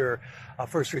to assure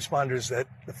first responders that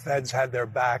the feds had their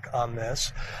back on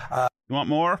this. You want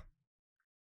more?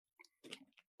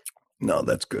 No,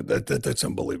 that's good. That's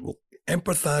unbelievable.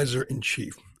 Empathizer in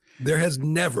chief. There has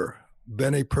never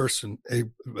been a person, let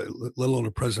alone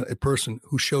a president, a person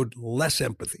who showed less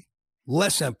empathy.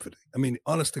 I mean,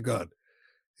 honest to God,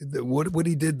 what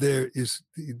he did there is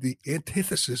the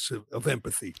antithesis of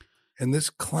empathy. And this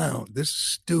clown, this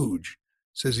stooge,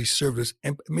 says he served as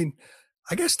I mean,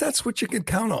 I guess that's what you can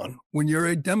count on when you're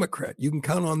a Democrat. You can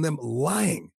count on them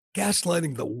lying,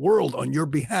 gaslighting the world on your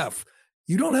behalf.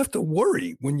 You don't have to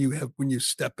worry when you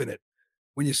step in it.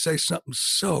 When you say something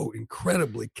so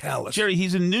incredibly callous. Jerry,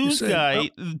 he's a news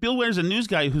guy. Bill Ware's a news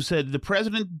guy who said the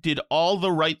president did all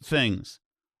the right things.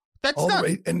 That's all not...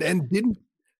 right, and didn't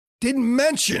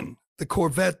mention the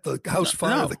Corvette, the house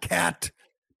fire, the cat.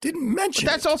 Didn't mention.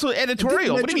 But that's also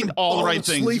editorial. What do you mean all the right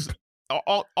things?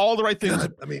 All the right things.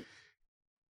 God, I mean,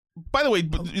 by the way,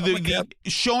 the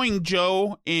showing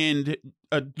Joe and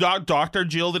Dr.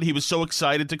 Jill that he was so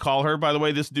excited to call her. By the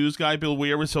way, this news guy, Bill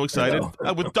Weir, was so excited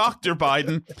with Dr.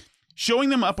 Biden, showing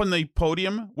them up on the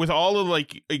podium with all the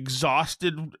like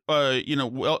exhausted,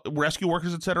 rescue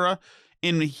workers, etc.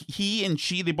 And he and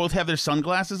she, they both have their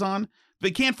sunglasses on.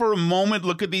 They can't for a moment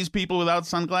look at these people without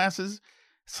sunglasses.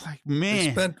 It's like, man,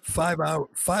 they spent 5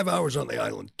 hours on the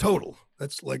island total.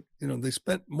 That's like, they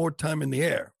spent more time in the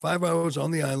air. 5 hours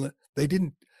on the island. They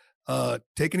didn't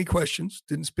take any questions,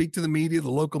 didn't speak to the media,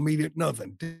 the local media,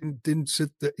 nothing. Didn't sit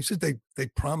there. He said they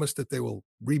promised that they will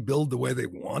rebuild the way they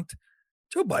want.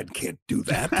 Joe Biden can't do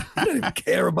that. He doesn't even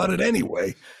care about it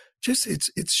anyway. Just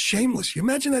it's shameless. You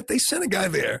imagine that they sent a guy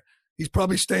there. He's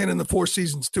probably staying in the Four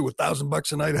Seasons too,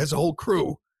 $1,000 a night, has a whole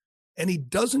crew, and he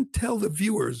doesn't tell the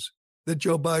viewers that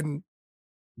Joe Biden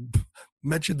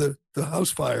mentioned the house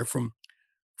fire from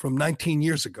 19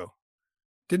 years ago.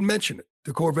 Didn't mention it.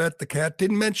 The Corvette, the cat,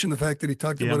 didn't mention the fact that he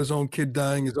talked about his own kid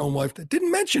dying, his own wife.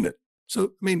 Didn't mention it. So, I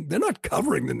mean, they're not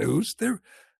covering the news.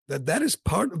 That is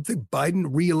part of the Biden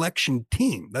re-election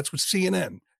team. That's what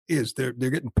CNN is. They're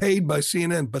getting paid by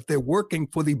CNN, but they're working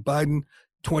for the Biden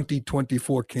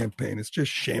 2024 campaign. It's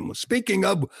just shameless. Speaking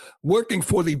of working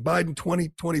for the Biden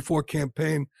 2024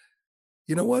 campaign,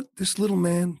 you know what? This little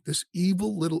man, this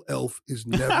evil little elf is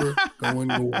never going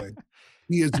away.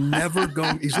 He is never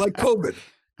going. He's like COVID.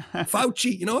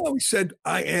 Fauci, you know how he said,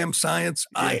 I am science.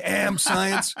 I am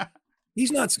science.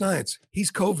 He's not science.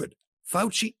 He's COVID.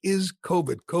 Fauci is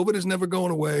COVID. COVID is never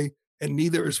going away, and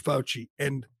neither is Fauci.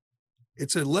 And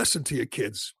it's a lesson to your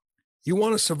kids. You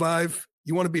want to survive.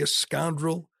 You want to be a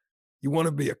scoundrel. You want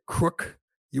to be a crook.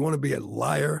 You want to be a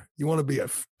liar. You want to be a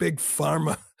big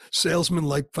pharma salesman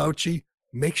like Fauci.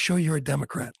 Make sure you're a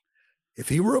Democrat. If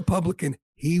he were a Republican,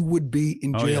 he would be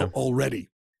in jail already.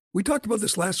 We talked about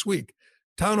this last week.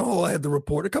 Town Hall had the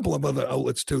report, a couple of other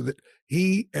outlets too, that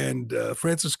he and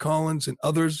Francis Collins and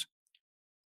others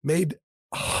made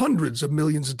hundreds of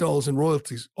millions of dollars in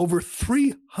royalties. Over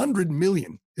 $300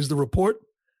 million is the report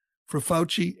for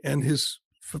Fauci and his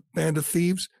band of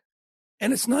thieves.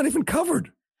 And it's not even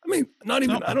covered. I mean, not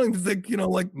even, I don't even think,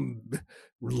 like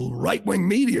right-wing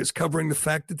media is covering the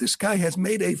fact that this guy has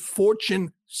made a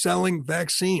fortune selling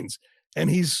vaccines,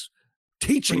 and he's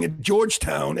teaching at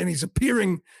Georgetown, and he's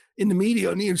appearing in the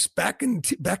media, and he's back on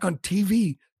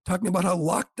TV talking about how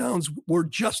lockdowns were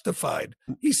justified.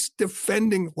 He's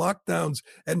defending lockdowns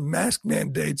and mask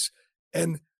mandates,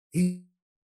 and he.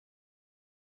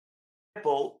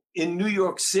 In New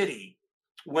York City,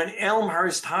 when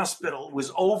Elmhurst Hospital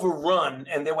was overrun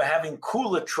and they were having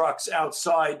cooler trucks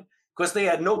outside because they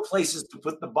had no places to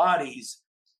put the bodies,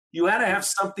 you had to have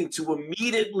something to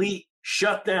immediately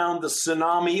shut down the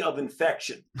tsunami of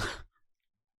infection.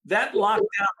 That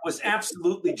lockdown was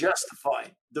absolutely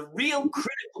justified. The real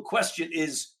critical question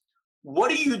is, what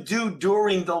do you do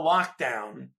during the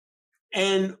lockdown?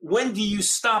 And when do you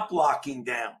stop locking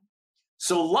down?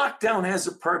 So lockdown has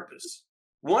a purpose.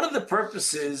 One of the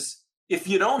purposes, if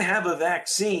you don't have a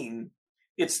vaccine,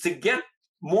 it's to get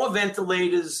more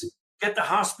ventilators, get the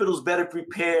hospitals better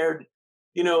prepared,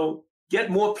 get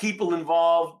more people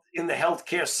involved in the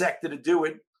healthcare sector to do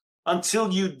it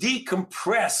until you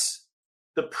decompress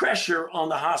the pressure on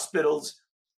the hospitals,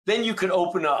 then you can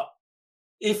open up.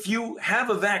 If you have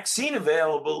a vaccine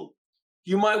available,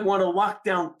 you might want to lock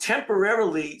down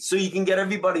temporarily so you can get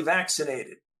everybody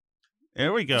vaccinated.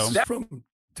 There we go. This is from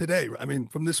today. I mean,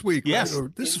 from this week. Yes. Right?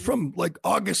 Or this is from like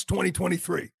August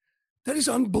 2023. That is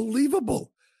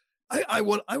unbelievable. I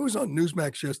was on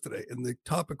Newsmax yesterday, and the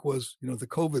topic was, the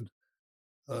COVID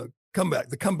comeback,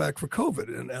 the comeback for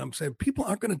COVID. And I'm saying people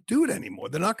aren't going to do it anymore.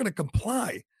 They're not going to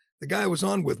comply. The guy I was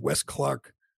on with, Wes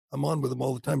Clark, I'm on with him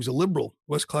all the time. He's a liberal,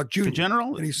 Wes Clark Jr. The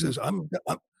general? And he says, I'm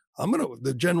going to,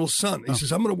 the general's son. He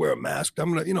says, I'm going to wear a mask.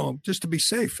 I'm going to, just to be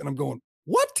safe. And I'm going,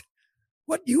 what?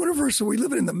 What universe are we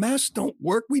living in? The masks don't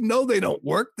work. We know they don't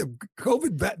work. The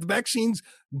COVID the vaccines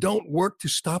don't work to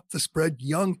stop the spread.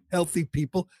 Young, healthy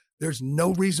people, there's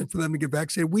no reason for them to get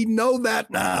vaccinated. We know that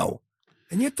now.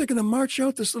 And yet they're going to march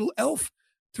out this little elf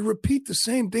to repeat the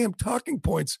same damn talking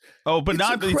points. Oh, but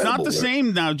it's not the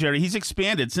same now, Jerry. He's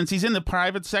expanded. Since he's in the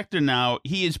private sector now,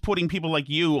 he is putting people like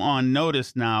you on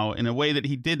notice now in a way that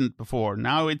he didn't before.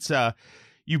 Now it's,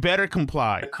 you better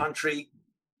comply. The country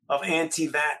of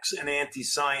anti-vax and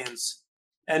anti-science,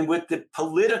 and with the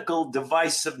political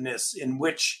divisiveness in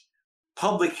which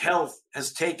public health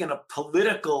has taken a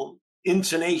political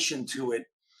intonation to it,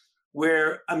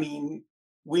 where, I mean,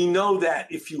 we know that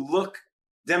if you look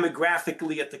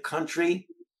demographically at the country,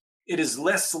 it is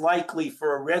less likely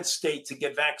for a red state to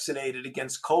get vaccinated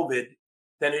against COVID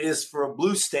than it is for a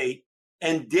blue state.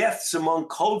 And deaths among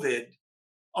COVID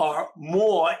are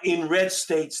more in red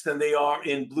states than they are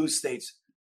in blue states.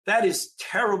 That is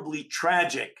terribly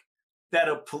tragic, that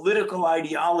a political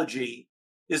ideology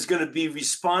is going to be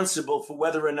responsible for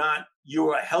whether or not you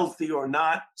are healthy or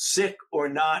not, sick or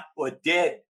not, or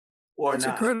dead or That's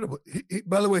not. incredible.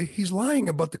 By the way, he's lying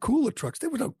about the cooler trucks. There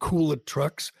were no cooler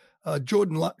trucks.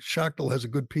 Jordan Schachtel has a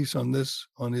good piece on this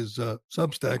on his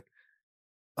Substack.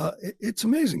 It's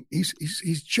amazing.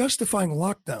 He's justifying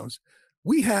lockdowns.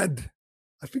 We had,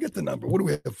 I forget the number. What do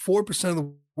we have? 4% of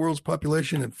the world's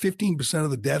population and 15%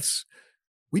 of the deaths.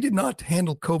 We did not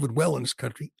handle COVID well in this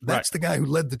country. That's right. The guy who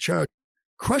led the charge,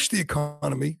 crushed the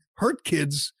economy, hurt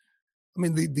kids. I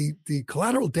mean, the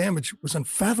collateral damage was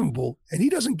unfathomable, and he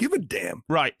doesn't give a damn.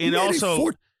 Right, and also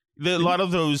a lot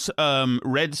of those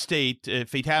red state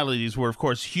fatalities were, of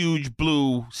course, huge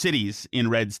blue cities in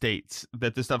red states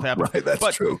that this stuff happened. Right,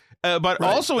 that's true. But right,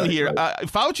 also in here,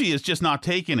 Fauci is just not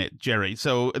taking it, Gerry.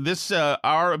 So this,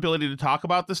 our ability to talk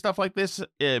about this stuff like this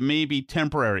may be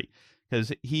temporary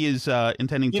because he is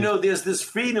intending to. You know, there's this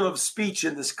freedom of speech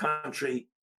in this country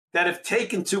that, if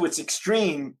taken to its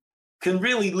extreme, can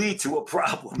really lead to a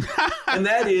problem. And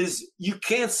that is, you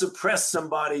can't suppress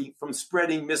somebody from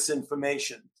spreading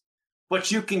misinformation, but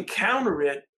you can counter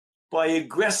it by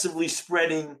aggressively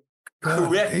spreading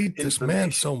correct I hate information. This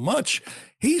man so much.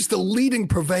 He's the leading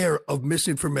purveyor of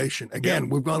misinformation. Again,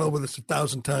 we've gone over this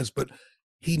 1,000 times, but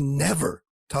he never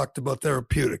talked about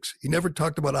therapeutics. He never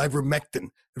talked about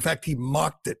ivermectin. In fact, he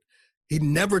mocked it. He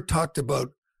never talked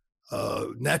about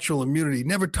natural immunity. He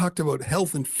never talked about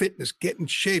health and fitness, get in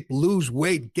shape, lose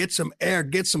weight, get some air,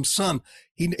 get some sun.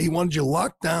 He wanted you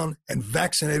locked down and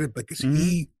vaccinated because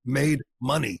he made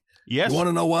money. Yes. You want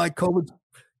to know why COVID? You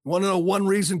want to know one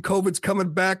reason COVID's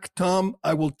coming back, Tom?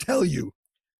 I will tell you.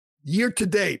 Year to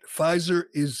date, Pfizer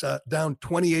is down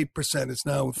 28%. It's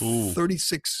now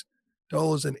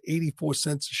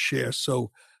 $36.84 a share.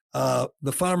 So the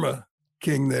pharma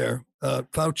king there,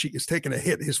 Fauci, is taking a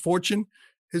hit. His fortune,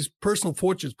 his personal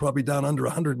fortune is probably down under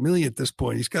 100 million at this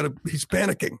point. He's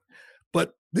panicking,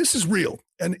 but this is real.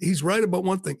 And he's right about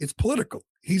one thing. It's political.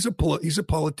 He's a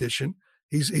politician.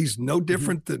 He's no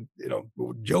different than,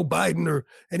 Joe Biden or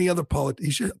any other politician.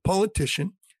 He's a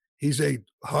politician. He's a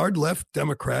hard left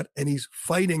Democrat, and he's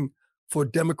fighting for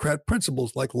Democrat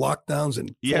principles like lockdowns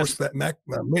and forced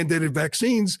mandated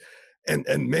vaccines and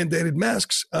mandated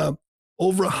masks.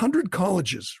 Over 100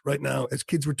 colleges right now, as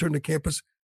kids return to campus,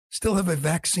 still have a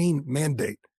vaccine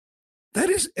mandate. That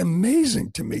is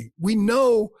amazing to me. We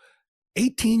know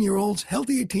 18-year-olds,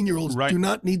 healthy 18-year-olds do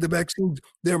not need the vaccines.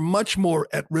 They're much more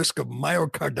at risk of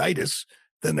myocarditis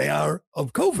than they are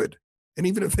of COVID. And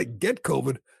even if they get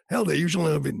COVID, hell, they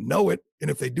usually don't even know it. And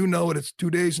if they do know it, it's 2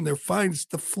 days and they're fine. It's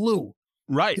the flu.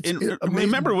 Right. And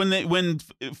remember when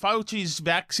Fauci's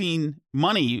vaccine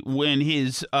money, when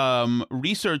his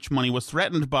research money was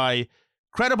threatened by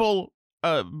credible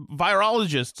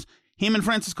virologists, him and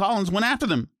Francis Collins went after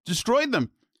them, destroyed them.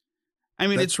 I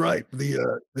mean, that's right.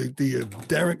 The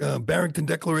Barrington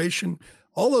Declaration,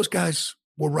 all those guys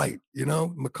were right.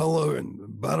 McCullough and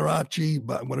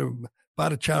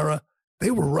Bhattacharya,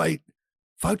 they were right.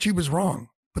 Fauci was wrong,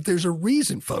 but there's a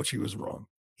reason Fauci was wrong.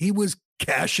 He was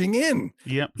cashing in.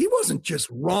 Yep. He wasn't just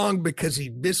wrong because he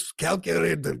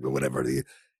miscalculated whatever.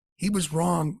 He was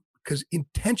wrong because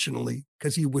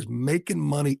he was making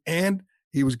money and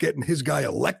he was getting his guy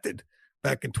elected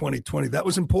back in 2020. That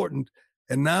was important.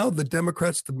 And now the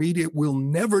Democrats, the media, will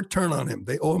never turn on him.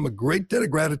 They owe him a great debt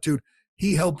of gratitude.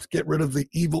 He helped get rid of the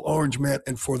evil orange man.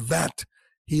 And for that,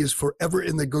 he is forever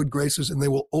in the good graces, and they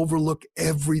will overlook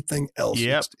everything else.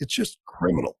 Yep. It's just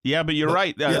criminal. Yeah, but you're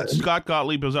right. Scott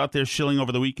Gottlieb was out there shilling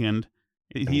over the weekend.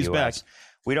 He's back.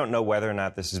 We don't know whether or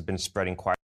not this has been spreading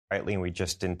quietly and we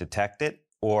just didn't detect it,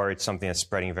 or it's something that's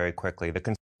spreading very quickly. The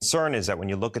concern is that when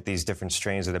you look at these different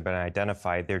strains that have been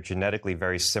identified, they're genetically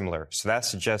very similar. So that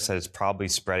suggests that it's probably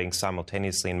spreading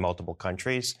simultaneously in multiple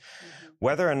countries.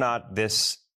 Whether or not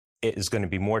this is going to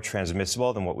be more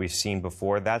transmissible than what we've seen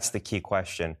before, that's the key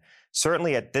question.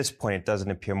 Certainly at this point, it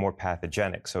doesn't appear more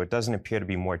pathogenic, so it doesn't appear to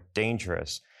be more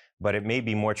dangerous, but it may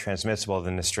be more transmissible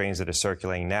than the strains that are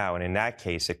circulating now. And in that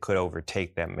case, it could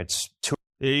overtake them.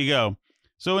 There you go.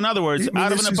 So in other words,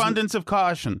 out of an abundance of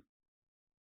caution.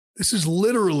 This is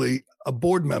literally a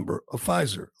board member of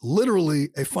Pfizer, literally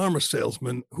a pharma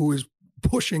salesman who is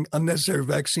pushing unnecessary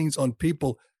vaccines on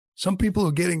people. Some people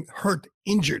are getting hurt,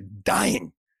 injured,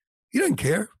 dying. He doesn't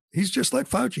care. He's just like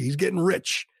Fauci. He's getting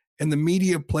rich, and the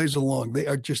media plays along. They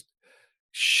are just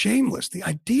shameless. The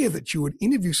idea that you would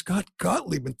interview Scott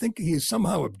Gottlieb and think he is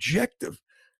somehow objective,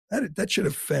 that should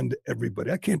offend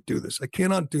everybody. I can't do this. I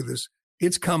cannot do this.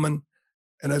 It's coming.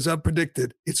 And as I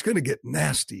predicted, it's going to get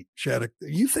nasty, Shattuck.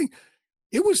 You think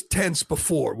it was tense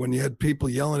before when you had people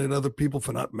yelling at other people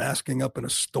for not masking up in a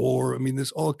store? I mean,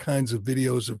 there's all kinds of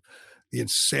videos of the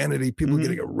insanity, people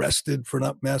getting arrested for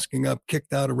not masking up,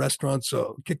 kicked out of restaurants,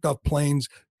 kicked off planes,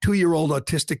 2-year-old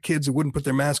autistic kids who wouldn't put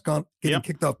their mask on, getting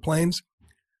kicked off planes.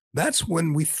 That's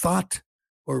when we thought,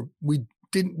 or we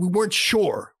weren't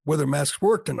sure whether masks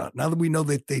worked or not. Now that we know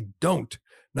that they don't,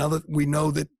 now that we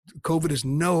know that COVID is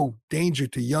no danger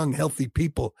to young, healthy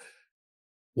people,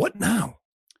 what now?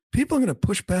 People are going to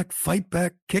push back, fight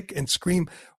back, kick and scream.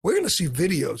 We're going to see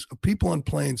videos of people on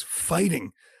planes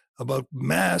fighting about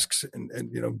masks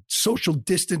and social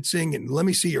distancing and let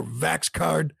me see your vax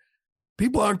card.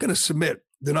 People aren't going to submit.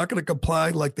 They're not going to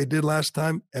comply like they did last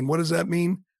time. And what does that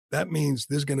mean? That means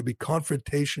there's going to be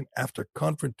confrontation after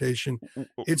confrontation.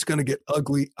 It's going to get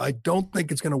ugly. I don't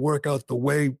think it's going to work out the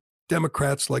way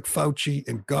Democrats like Fauci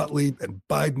and Gottlieb and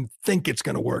Biden think it's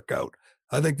going to work out.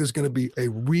 I think there's going to be a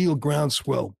real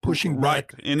groundswell pushing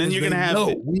back. And then you're going to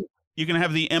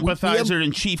have the empathizer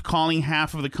in chief calling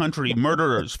half of the country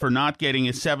murderers for not getting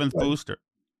a 7th booster.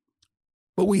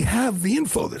 But we have the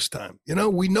info this time.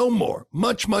 We know more,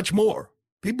 much, much more.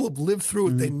 People have lived through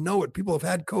it. They know it. People have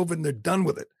had COVID and they're done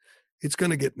with it. It's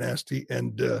going to get nasty,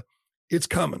 and it's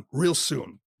coming real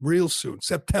soon.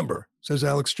 September, says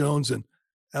Alex Jones, and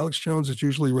Alex Jones is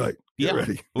usually right. Get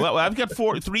ready. Well, I've got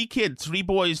 3 kids, 3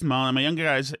 boys. My younger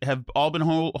guys have all been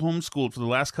homeschooled for the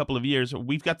last couple of years.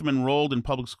 We've got them enrolled in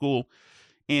public school,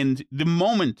 and the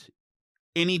moment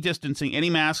any distancing, any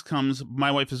mask comes,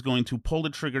 my wife is going to pull the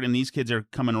trigger, and these kids are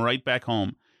coming right back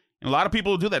home. And a lot of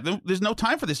people will do that. There's no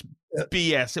time for this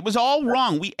BS. It was all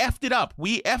wrong. We effed it up.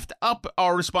 We effed up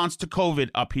our response to COVID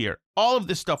up here. All of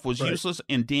this stuff was useless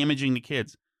and damaging the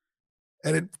kids.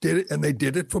 And it did it, and they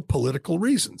did it for political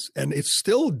reasons. And it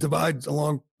still divides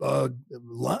along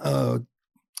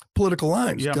political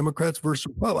lines, Democrats versus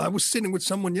Republicans. I was sitting with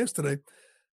someone yesterday,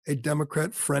 a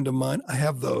Democrat friend of mine. I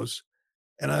have those.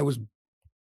 And I was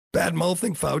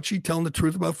bad-mouthing Fauci, telling the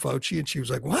truth about Fauci. And she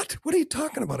was like, what? What are you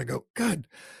talking about? I go, God,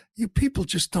 you people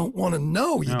just don't want to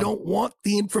know. You don't want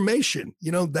the information.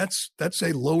 That's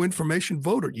a low information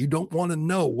voter. You don't want to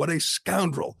know. What a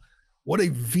scoundrel. What a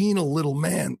venal little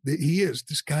man that he is.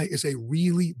 This guy is a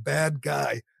really bad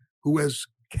guy who has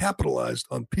capitalized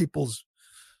on people's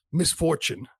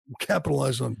misfortune,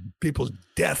 capitalized on people's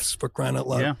deaths, for crying out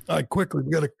loud. Yeah. All right, quickly,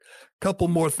 we got a couple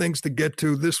more things to get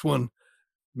to. This one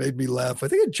made me laugh. I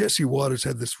think Jesse Waters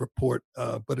had this report,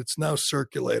 but it's now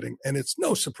circulating, and it's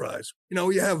no surprise.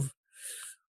 You have,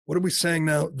 what are we saying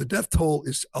now? The death toll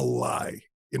is a lie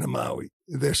in Maui.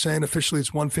 They're saying officially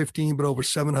it's 115, but over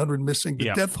 700 missing.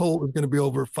 The death toll is going to be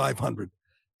over 500,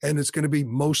 and it's going to be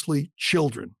mostly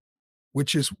children,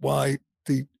 which is why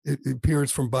the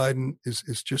appearance from Biden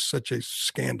is just such a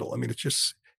scandal. I mean, it's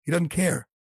just, he doesn't care.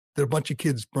 There are a bunch of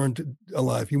kids burned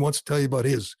alive. He wants to tell you about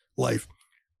his life,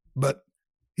 but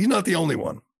he's not the only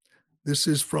one. This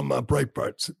is from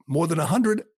Breitbart. More than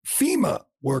 100 FEMA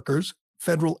workers,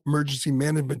 Federal Emergency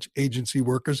Management Agency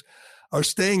workers, are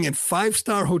staying in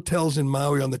 5-star hotels in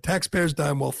Maui on the taxpayers'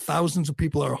 dime while thousands of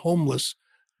people are homeless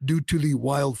due to the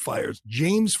wildfires.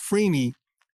 James Freeney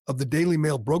of the Daily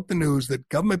Mail broke the news that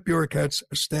government bureaucrats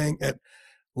are staying at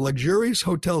luxurious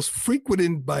hotels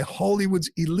frequented by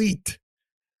Hollywood's elite,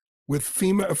 with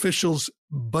FEMA officials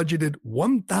budgeted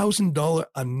 $1,000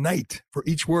 a night for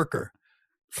each worker.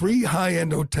 3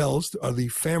 high-end hotels are the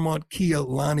Fairmont Kia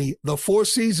Lani, the Four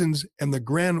Seasons, and the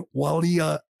Grand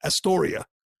Wailea Astoria,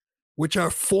 which are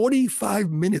 45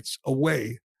 minutes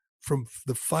away from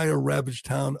the fire-ravaged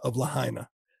town of Lahaina.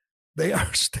 They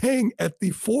are staying at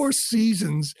the Four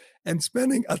Seasons and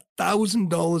spending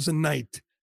 $1,000 a night,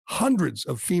 hundreds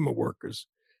of FEMA workers.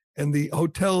 And the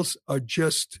hotels are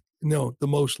just, the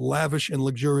most lavish and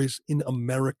luxurious in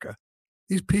America.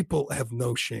 These people have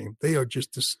no shame. They are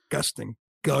just disgusting,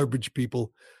 garbage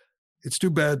people. It's too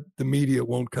bad the media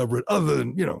won't cover it, other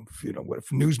than, if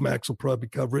Newsmax will probably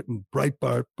cover it and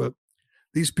Breitbart, but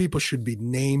these people should be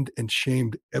named and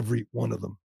shamed, every one of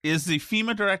them. Is the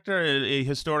FEMA director a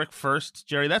historic first,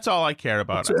 Gerry? That's all I care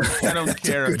about. I don't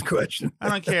care. That's a good question. I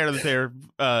don't care that they're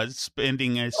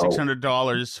spending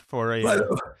 $600 for a...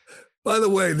 By the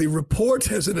way, the report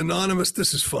has an anonymous,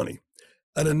 this is funny,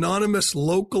 an anonymous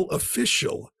local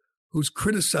official who's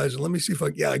criticizing. Let me see if I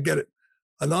get it.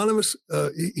 Anonymous,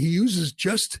 he uses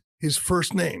just his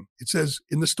first name. It says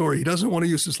in the story, he doesn't want to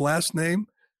use his last name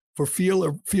for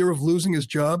fear of losing his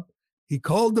job. He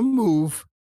called the move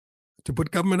to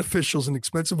put government officials in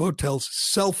expensive hotels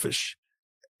selfish.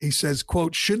 He says,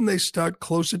 quote, shouldn't they stay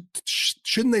closer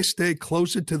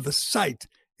to the site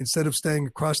instead of staying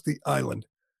across the island?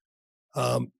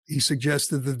 He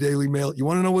suggested the Daily Mail. You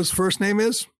want to know what his first name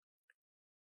is?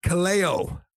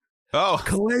 Kaleo. Oh.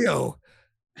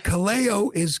 Kaleo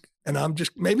is, and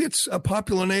maybe it's a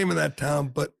popular name in that town,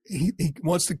 but he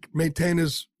wants to maintain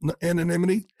his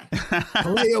anonymity.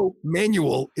 Kaleo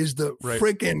Manuel is the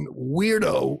freaking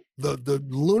weirdo, the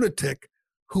lunatic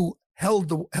who withheld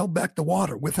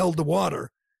the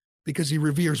water because he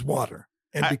reveres water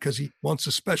and because he wants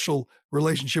a special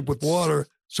relationship with water.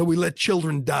 So we let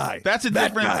children die. That's a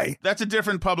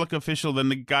different public official than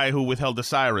the guy who withheld the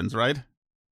sirens, right?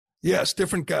 Yes,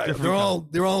 different guy. They're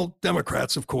all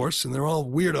Democrats, of course, and they're all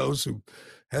weirdos who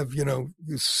have,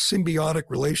 this symbiotic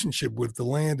relationship with the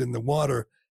land and the water.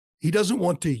 He doesn't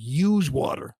want to use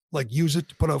water, like use it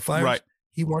to put out fires. Right.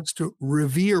 He wants to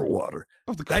revere water.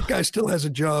 That guy still has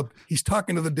a job. He's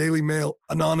talking to the Daily Mail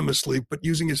anonymously, but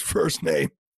using his first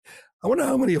name. I wonder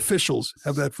how many officials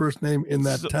have that first name in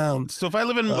that town. So if I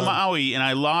live in Maui and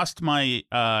I lost my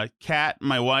cat,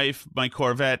 my wife, my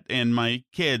Corvette, and my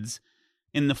kids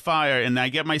in the fire, and I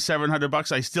get my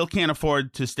 $700, I still can't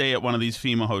afford to stay at one of these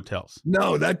FEMA hotels.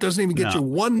 No, that doesn't even get you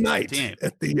one night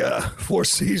at the Four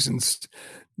Seasons.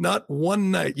 Not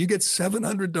one night. You get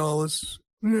 $700.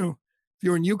 If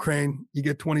you're in Ukraine, you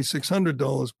get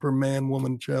 $2,600 per man,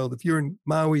 woman, child. If you're in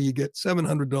Maui, you get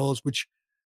 $700, which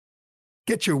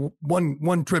gets you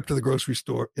one trip to the grocery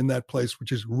store in that place,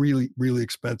 which is really, really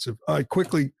expensive. All right,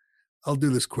 quickly. I'll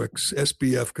do this quick.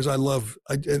 SBF, because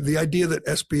the idea that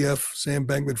SBF, Sam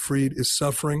Bankman-Fried, is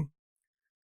suffering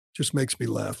just makes me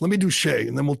laugh. Let me do Shea,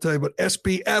 and then we'll tell you about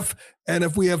SBF. And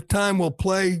if we have time, we'll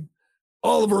play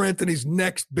Oliver Anthony's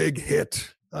next big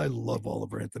hit. I love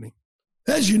Oliver Anthony.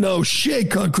 As you know, Shea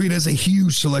Concrete has a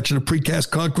huge selection of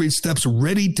precast concrete steps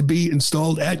ready to be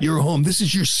installed at your home. This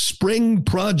is your spring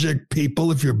project,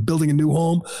 people. If you're building a new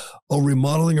home or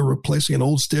remodeling or replacing an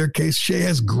old staircase, Shea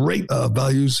has great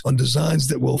values on designs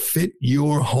that will fit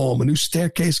your home. A new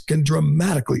staircase can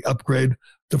dramatically upgrade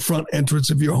the front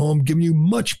entrance of your home, giving you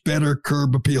much better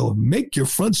curb appeal. Make your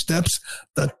front steps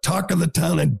the talk of the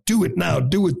town and do it now.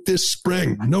 Do it this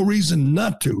spring. No reason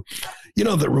not to. You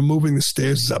know that removing the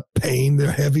stairs is a pain.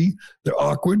 They're heavy. They're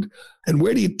awkward. And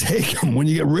where do you take them when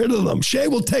you get rid of them? Shea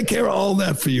will take care of all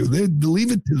that for you.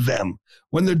 Leave it to them.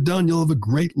 When they're done, you'll have a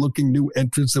great-looking new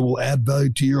entrance that will add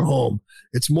value to your home.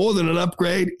 It's more than an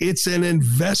upgrade. It's an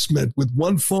investment. With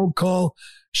one phone call,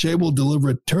 Shea will deliver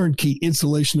a turnkey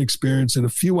installation experience. In a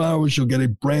few hours, you'll get a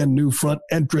brand new front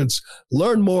entrance.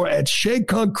 Learn more at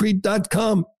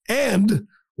SheaConcrete.com. And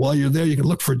while you're there, you can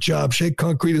look for a job. Shea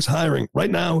Concrete is hiring.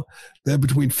 Right now, they have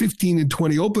between 15 and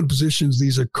 20 open positions.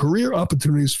 These are career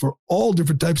opportunities for all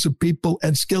different types of people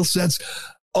and skill sets.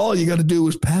 All you got to do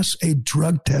is pass a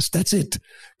drug test. That's it.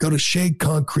 Go to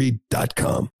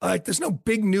SheaConcrete.com. All right, there's no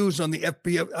big news on the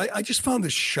FBI. I just found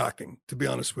this shocking, to be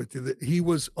honest with you, that he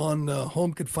was on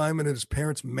home confinement at his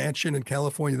parents' mansion in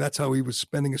California. That's how he was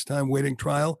spending his time waiting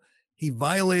trial. He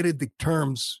violated the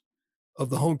terms of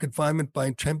the home confinement by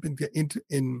attempting to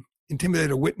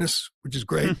intimidate a witness, which is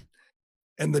great.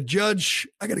 And the judge,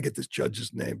 I got to get this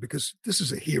judge's name because this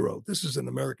is a hero. This is an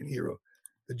American hero.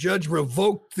 The judge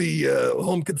revoked the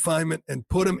home confinement and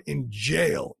put him in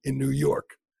jail in New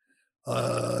York.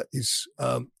 His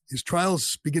trial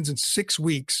begins in 6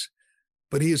 weeks,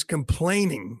 but he is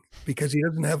complaining because he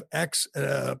doesn't have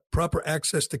proper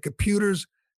access to computers,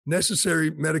 necessary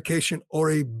medication,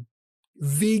 or a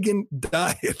vegan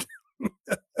diet.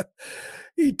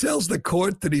 He tells the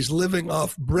court that he's living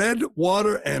off bread,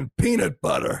 water, and peanut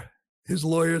butter. His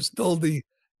lawyers told the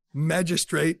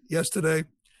magistrate yesterday.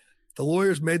 The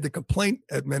lawyers made the complaint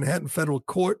at Manhattan Federal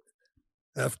Court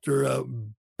after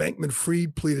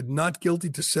Bankman-Fried pleaded not guilty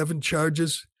to 7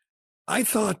 charges. I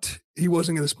thought he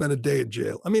wasn't going to spend a day in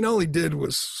jail. I mean, all he did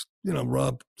was,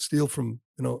 steal from,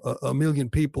 a million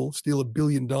people, steal $1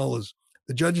 billion.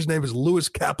 The judge's name is Lewis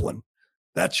Kaplan.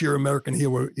 That's your American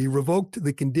hero. He revoked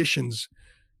the conditions.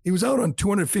 He was out on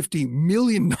 $250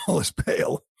 million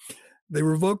bail. They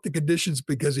revoked the conditions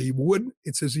because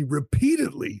it says he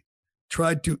repeatedly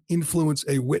tried to influence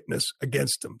a witness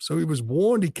against him. So he was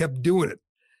warned, he kept doing it.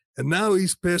 And now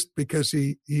he's pissed because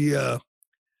he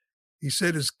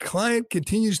said his client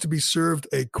continues to be served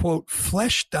a, quote,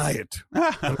 flesh diet.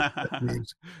 I don't know what that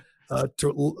means.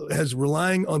 has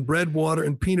relying on bread, water,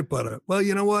 and peanut butter. Well,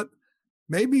 you know what?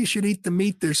 Maybe you should eat the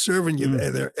meat they're serving you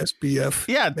there, SBF.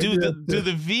 Yeah, Maybe do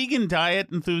the vegan diet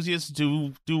enthusiasts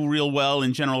do real well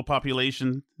in general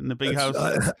population in the big house?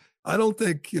 I don't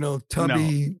think,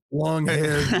 tubby,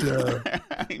 long-haired.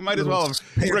 You might as well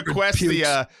request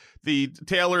the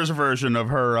Taylor's version of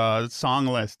her song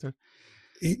list.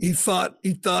 He thought,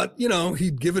 he'd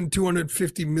given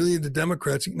 $250 million to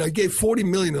Democrats. He gave $40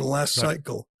 million in the last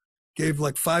cycle. Gave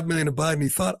like $5 million to Biden. He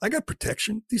thought, I got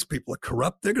protection. These people are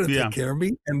corrupt. They're going to take care of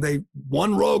me. And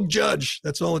one rogue judge.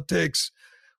 That's all it takes.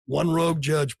 One rogue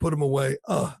judge put him away.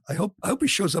 Oh, I hope he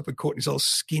shows up in court and he's all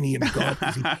skinny and gaunt.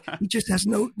 He just has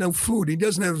no food. He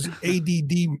doesn't have his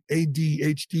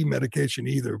ADHD medication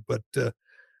either. But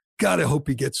God, I hope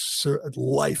he gets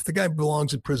life. The guy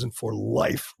belongs in prison for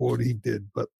life for what he did.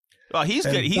 But he's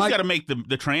got to make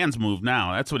the trans move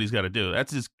now. That's what he's got to do.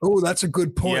 That's his. Oh, that's a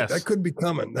good point. Yes. That could be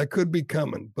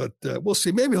coming. But we'll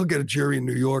see. Maybe he'll get a jury in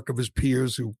New York of his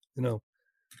peers who,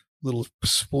 little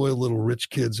spoiled little rich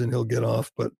kids, and he'll get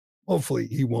off. But hopefully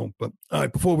he won't. But all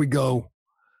right, before we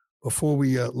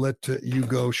let you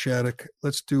go, Shattuck,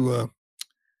 let's do.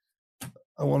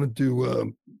 I want to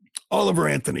do Oliver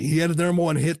Anthony. He had a number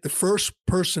one hit, the first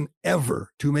person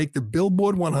ever to make the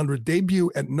Billboard 100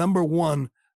 debut at number one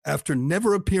after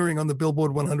never appearing on the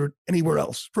Billboard 100 anywhere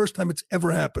else. First time it's ever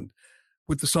happened,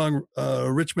 with the song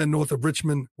Rich Men North of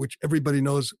Richmond, which everybody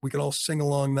knows. We can all sing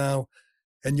along now.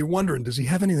 And you're wondering, does he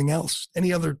have anything else? He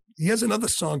has another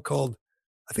song called,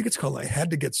 I think it's called I Had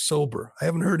to Get Sober. I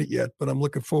haven't heard it yet, but I'm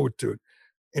looking forward to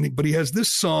it. But he has this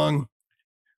song,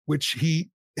 which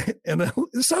and this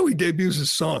is how he debuts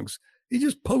his songs. He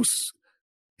just posts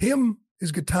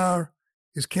his guitar,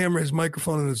 his camera, his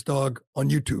microphone, and his dog on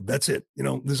YouTube. That's it.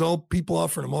 There's all people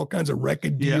offering him all kinds of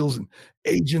record deals and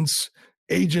agents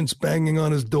banging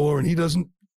on his door, and he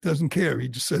doesn't care. He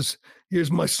just says,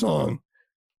 "Here's my song."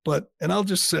 And I'll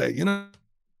just say, you're not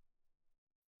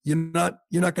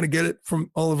going to get it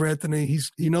from Oliver Anthony.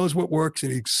 He knows what works,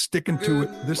 and he's sticking to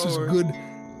it. This is good.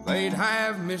 They'd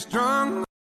have me strung.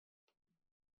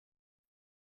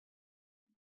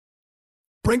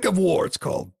 Brink of War, it's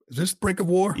called. Is this Brink of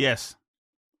War? Yes.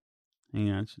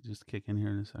 Hang on, it should just kick in here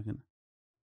in a second.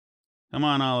 Come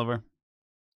on, Oliver.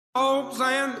 Folks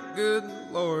and the good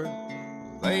Lord,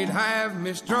 they'd have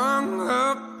me strung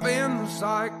up in the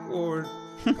psych ward.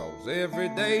 'Cause every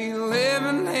day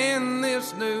living in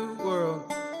this new world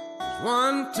is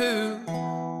one too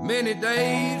many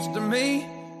days to me.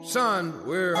 Son,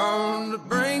 we're on the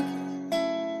brink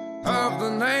of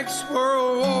the next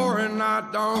world war, and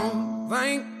I don't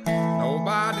think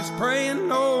nobody's praying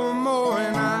no more,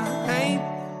 and I ain't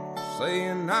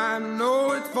saying I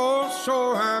know it for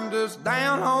sure. I'm just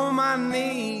down on my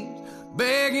knees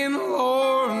begging the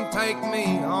Lord, take me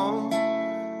home.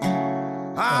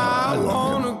 I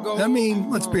wanna go. I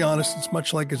mean, let's be honest, it's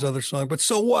much like his other song, but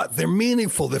so what? They're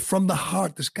meaningful. They're from the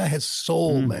heart. This guy has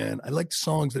soul, man. I like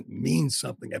songs that mean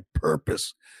something, have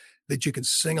purpose, that you can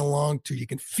sing along to. You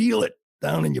can feel it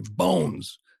down in your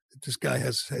bones. This guy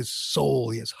has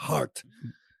soul. He has heart.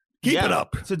 Keep it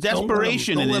up. It's a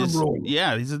desperation in his.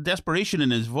 Yeah, he's a desperation in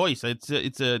his voice. It's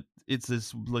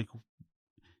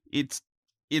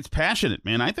passionate,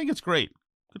 man. I think it's great.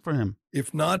 Good for him.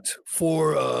 If not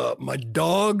for my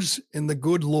dogs and the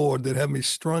good Lord that have me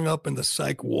strung up in the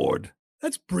psych ward.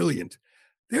 That's brilliant.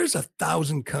 There's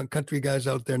 1,000 country guys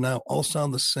out there now, all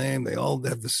sound the same. They all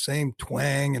have the same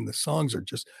twang, and the songs are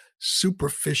just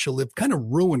superficial. They've kind of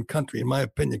ruined country, in my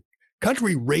opinion.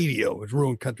 Country radio has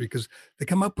ruined country because they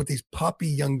come up with these poppy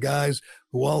young guys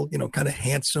who all, kind of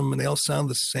handsome, and they all sound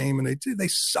the same, and they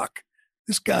suck.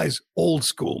 This guy's old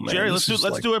school, man. Jerry, let's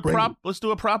do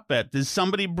a prop bet. Does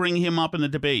somebody bring him up in the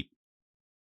debate?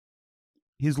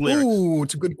 His lyrics. Ooh,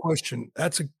 it's a good question.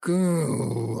 That's a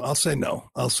good. I'll say no.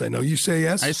 You say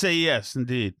yes? I say yes,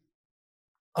 indeed.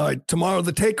 All right. Tomorrow,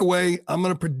 the takeaway. I'm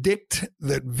going to predict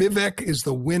that Vivek is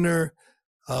the winner.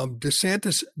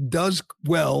 DeSantis does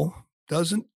well,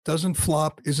 doesn't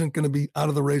flop, isn't going to be out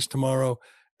of the race tomorrow.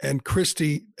 And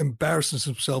Christie embarrasses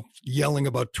himself yelling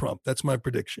about Trump. That's my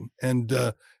prediction. And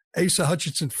Asa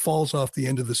Hutchinson falls off the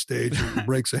end of the stage and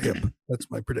breaks a hip. That's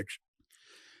my prediction.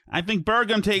 I think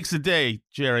Burgum takes the day,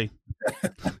 Jerry.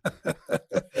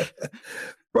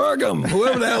 Burgum,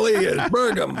 whoever the hell he is,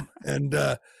 Burgum. And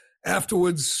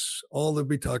afterwards, all they'll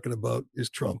be talking about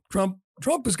is Trump.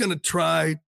 Trump is going to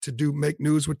try to make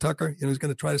news with Tucker. He's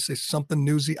going to try to say something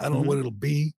newsy. I don't know what it'll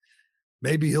be.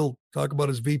 Maybe he'll talk about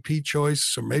his VP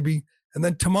choice, or maybe, and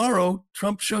then tomorrow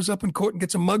Trump shows up in court and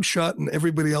gets a mugshot, and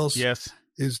everybody else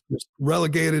is just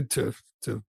relegated to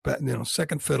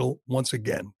second fiddle once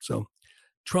again. So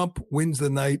Trump wins the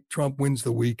night. Trump wins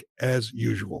the week as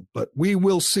usual. But we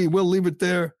will see. We'll leave it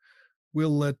there.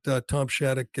 We'll let Tom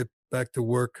Shattuck get back to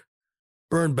work.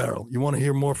 Burn Barrel. You want to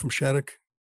hear more from Shattuck?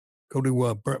 Go to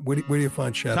where do you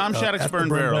find Shattuck? Tom Shattuck's Burn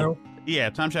Barrel. Yeah,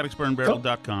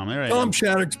 TomShattuck'sBurnBarrel.com. All right. Tom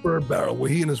Shattuck's Burn Barrel, where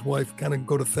he and his wife kind of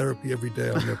go to therapy every day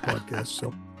on their podcast.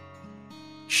 So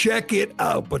check it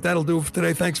out. But that'll do it for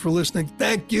today. Thanks for listening.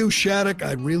 Thank you, Shattuck.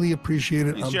 I really appreciate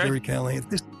it. Thanks, I'm Jerry. Gerry Callahan.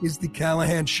 This is the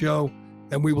Callahan Show,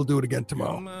 and we will do it again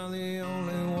tomorrow. Am I the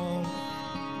only one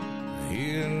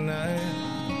here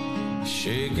tonight?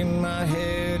 Shaking my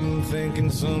head and thinking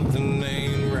something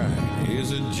ain't right.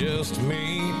 Is it just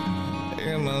me?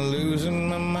 Am I losing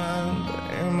my mind?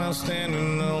 Am I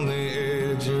standing on the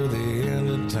edge of the end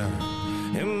of time?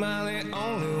 Am I the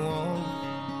only one?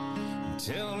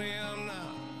 Tell me I'm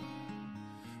not.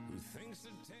 Who thinks to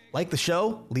take... Like the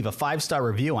show? Leave a 5-star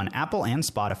review on Apple and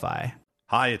Spotify.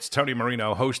 Hi, it's Tony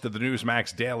Marino, host of the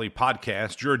Newsmax Daily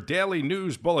Podcast, your daily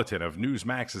news bulletin of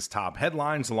Newsmax's top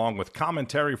headlines, along with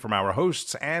commentary from our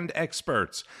hosts and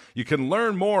experts. You can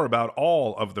learn more about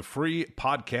all of the free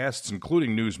podcasts,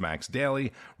 including Newsmax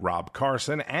Daily, Rob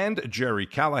Carson, and Gerry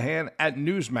Callahan at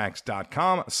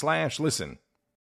newsmax.com/listen.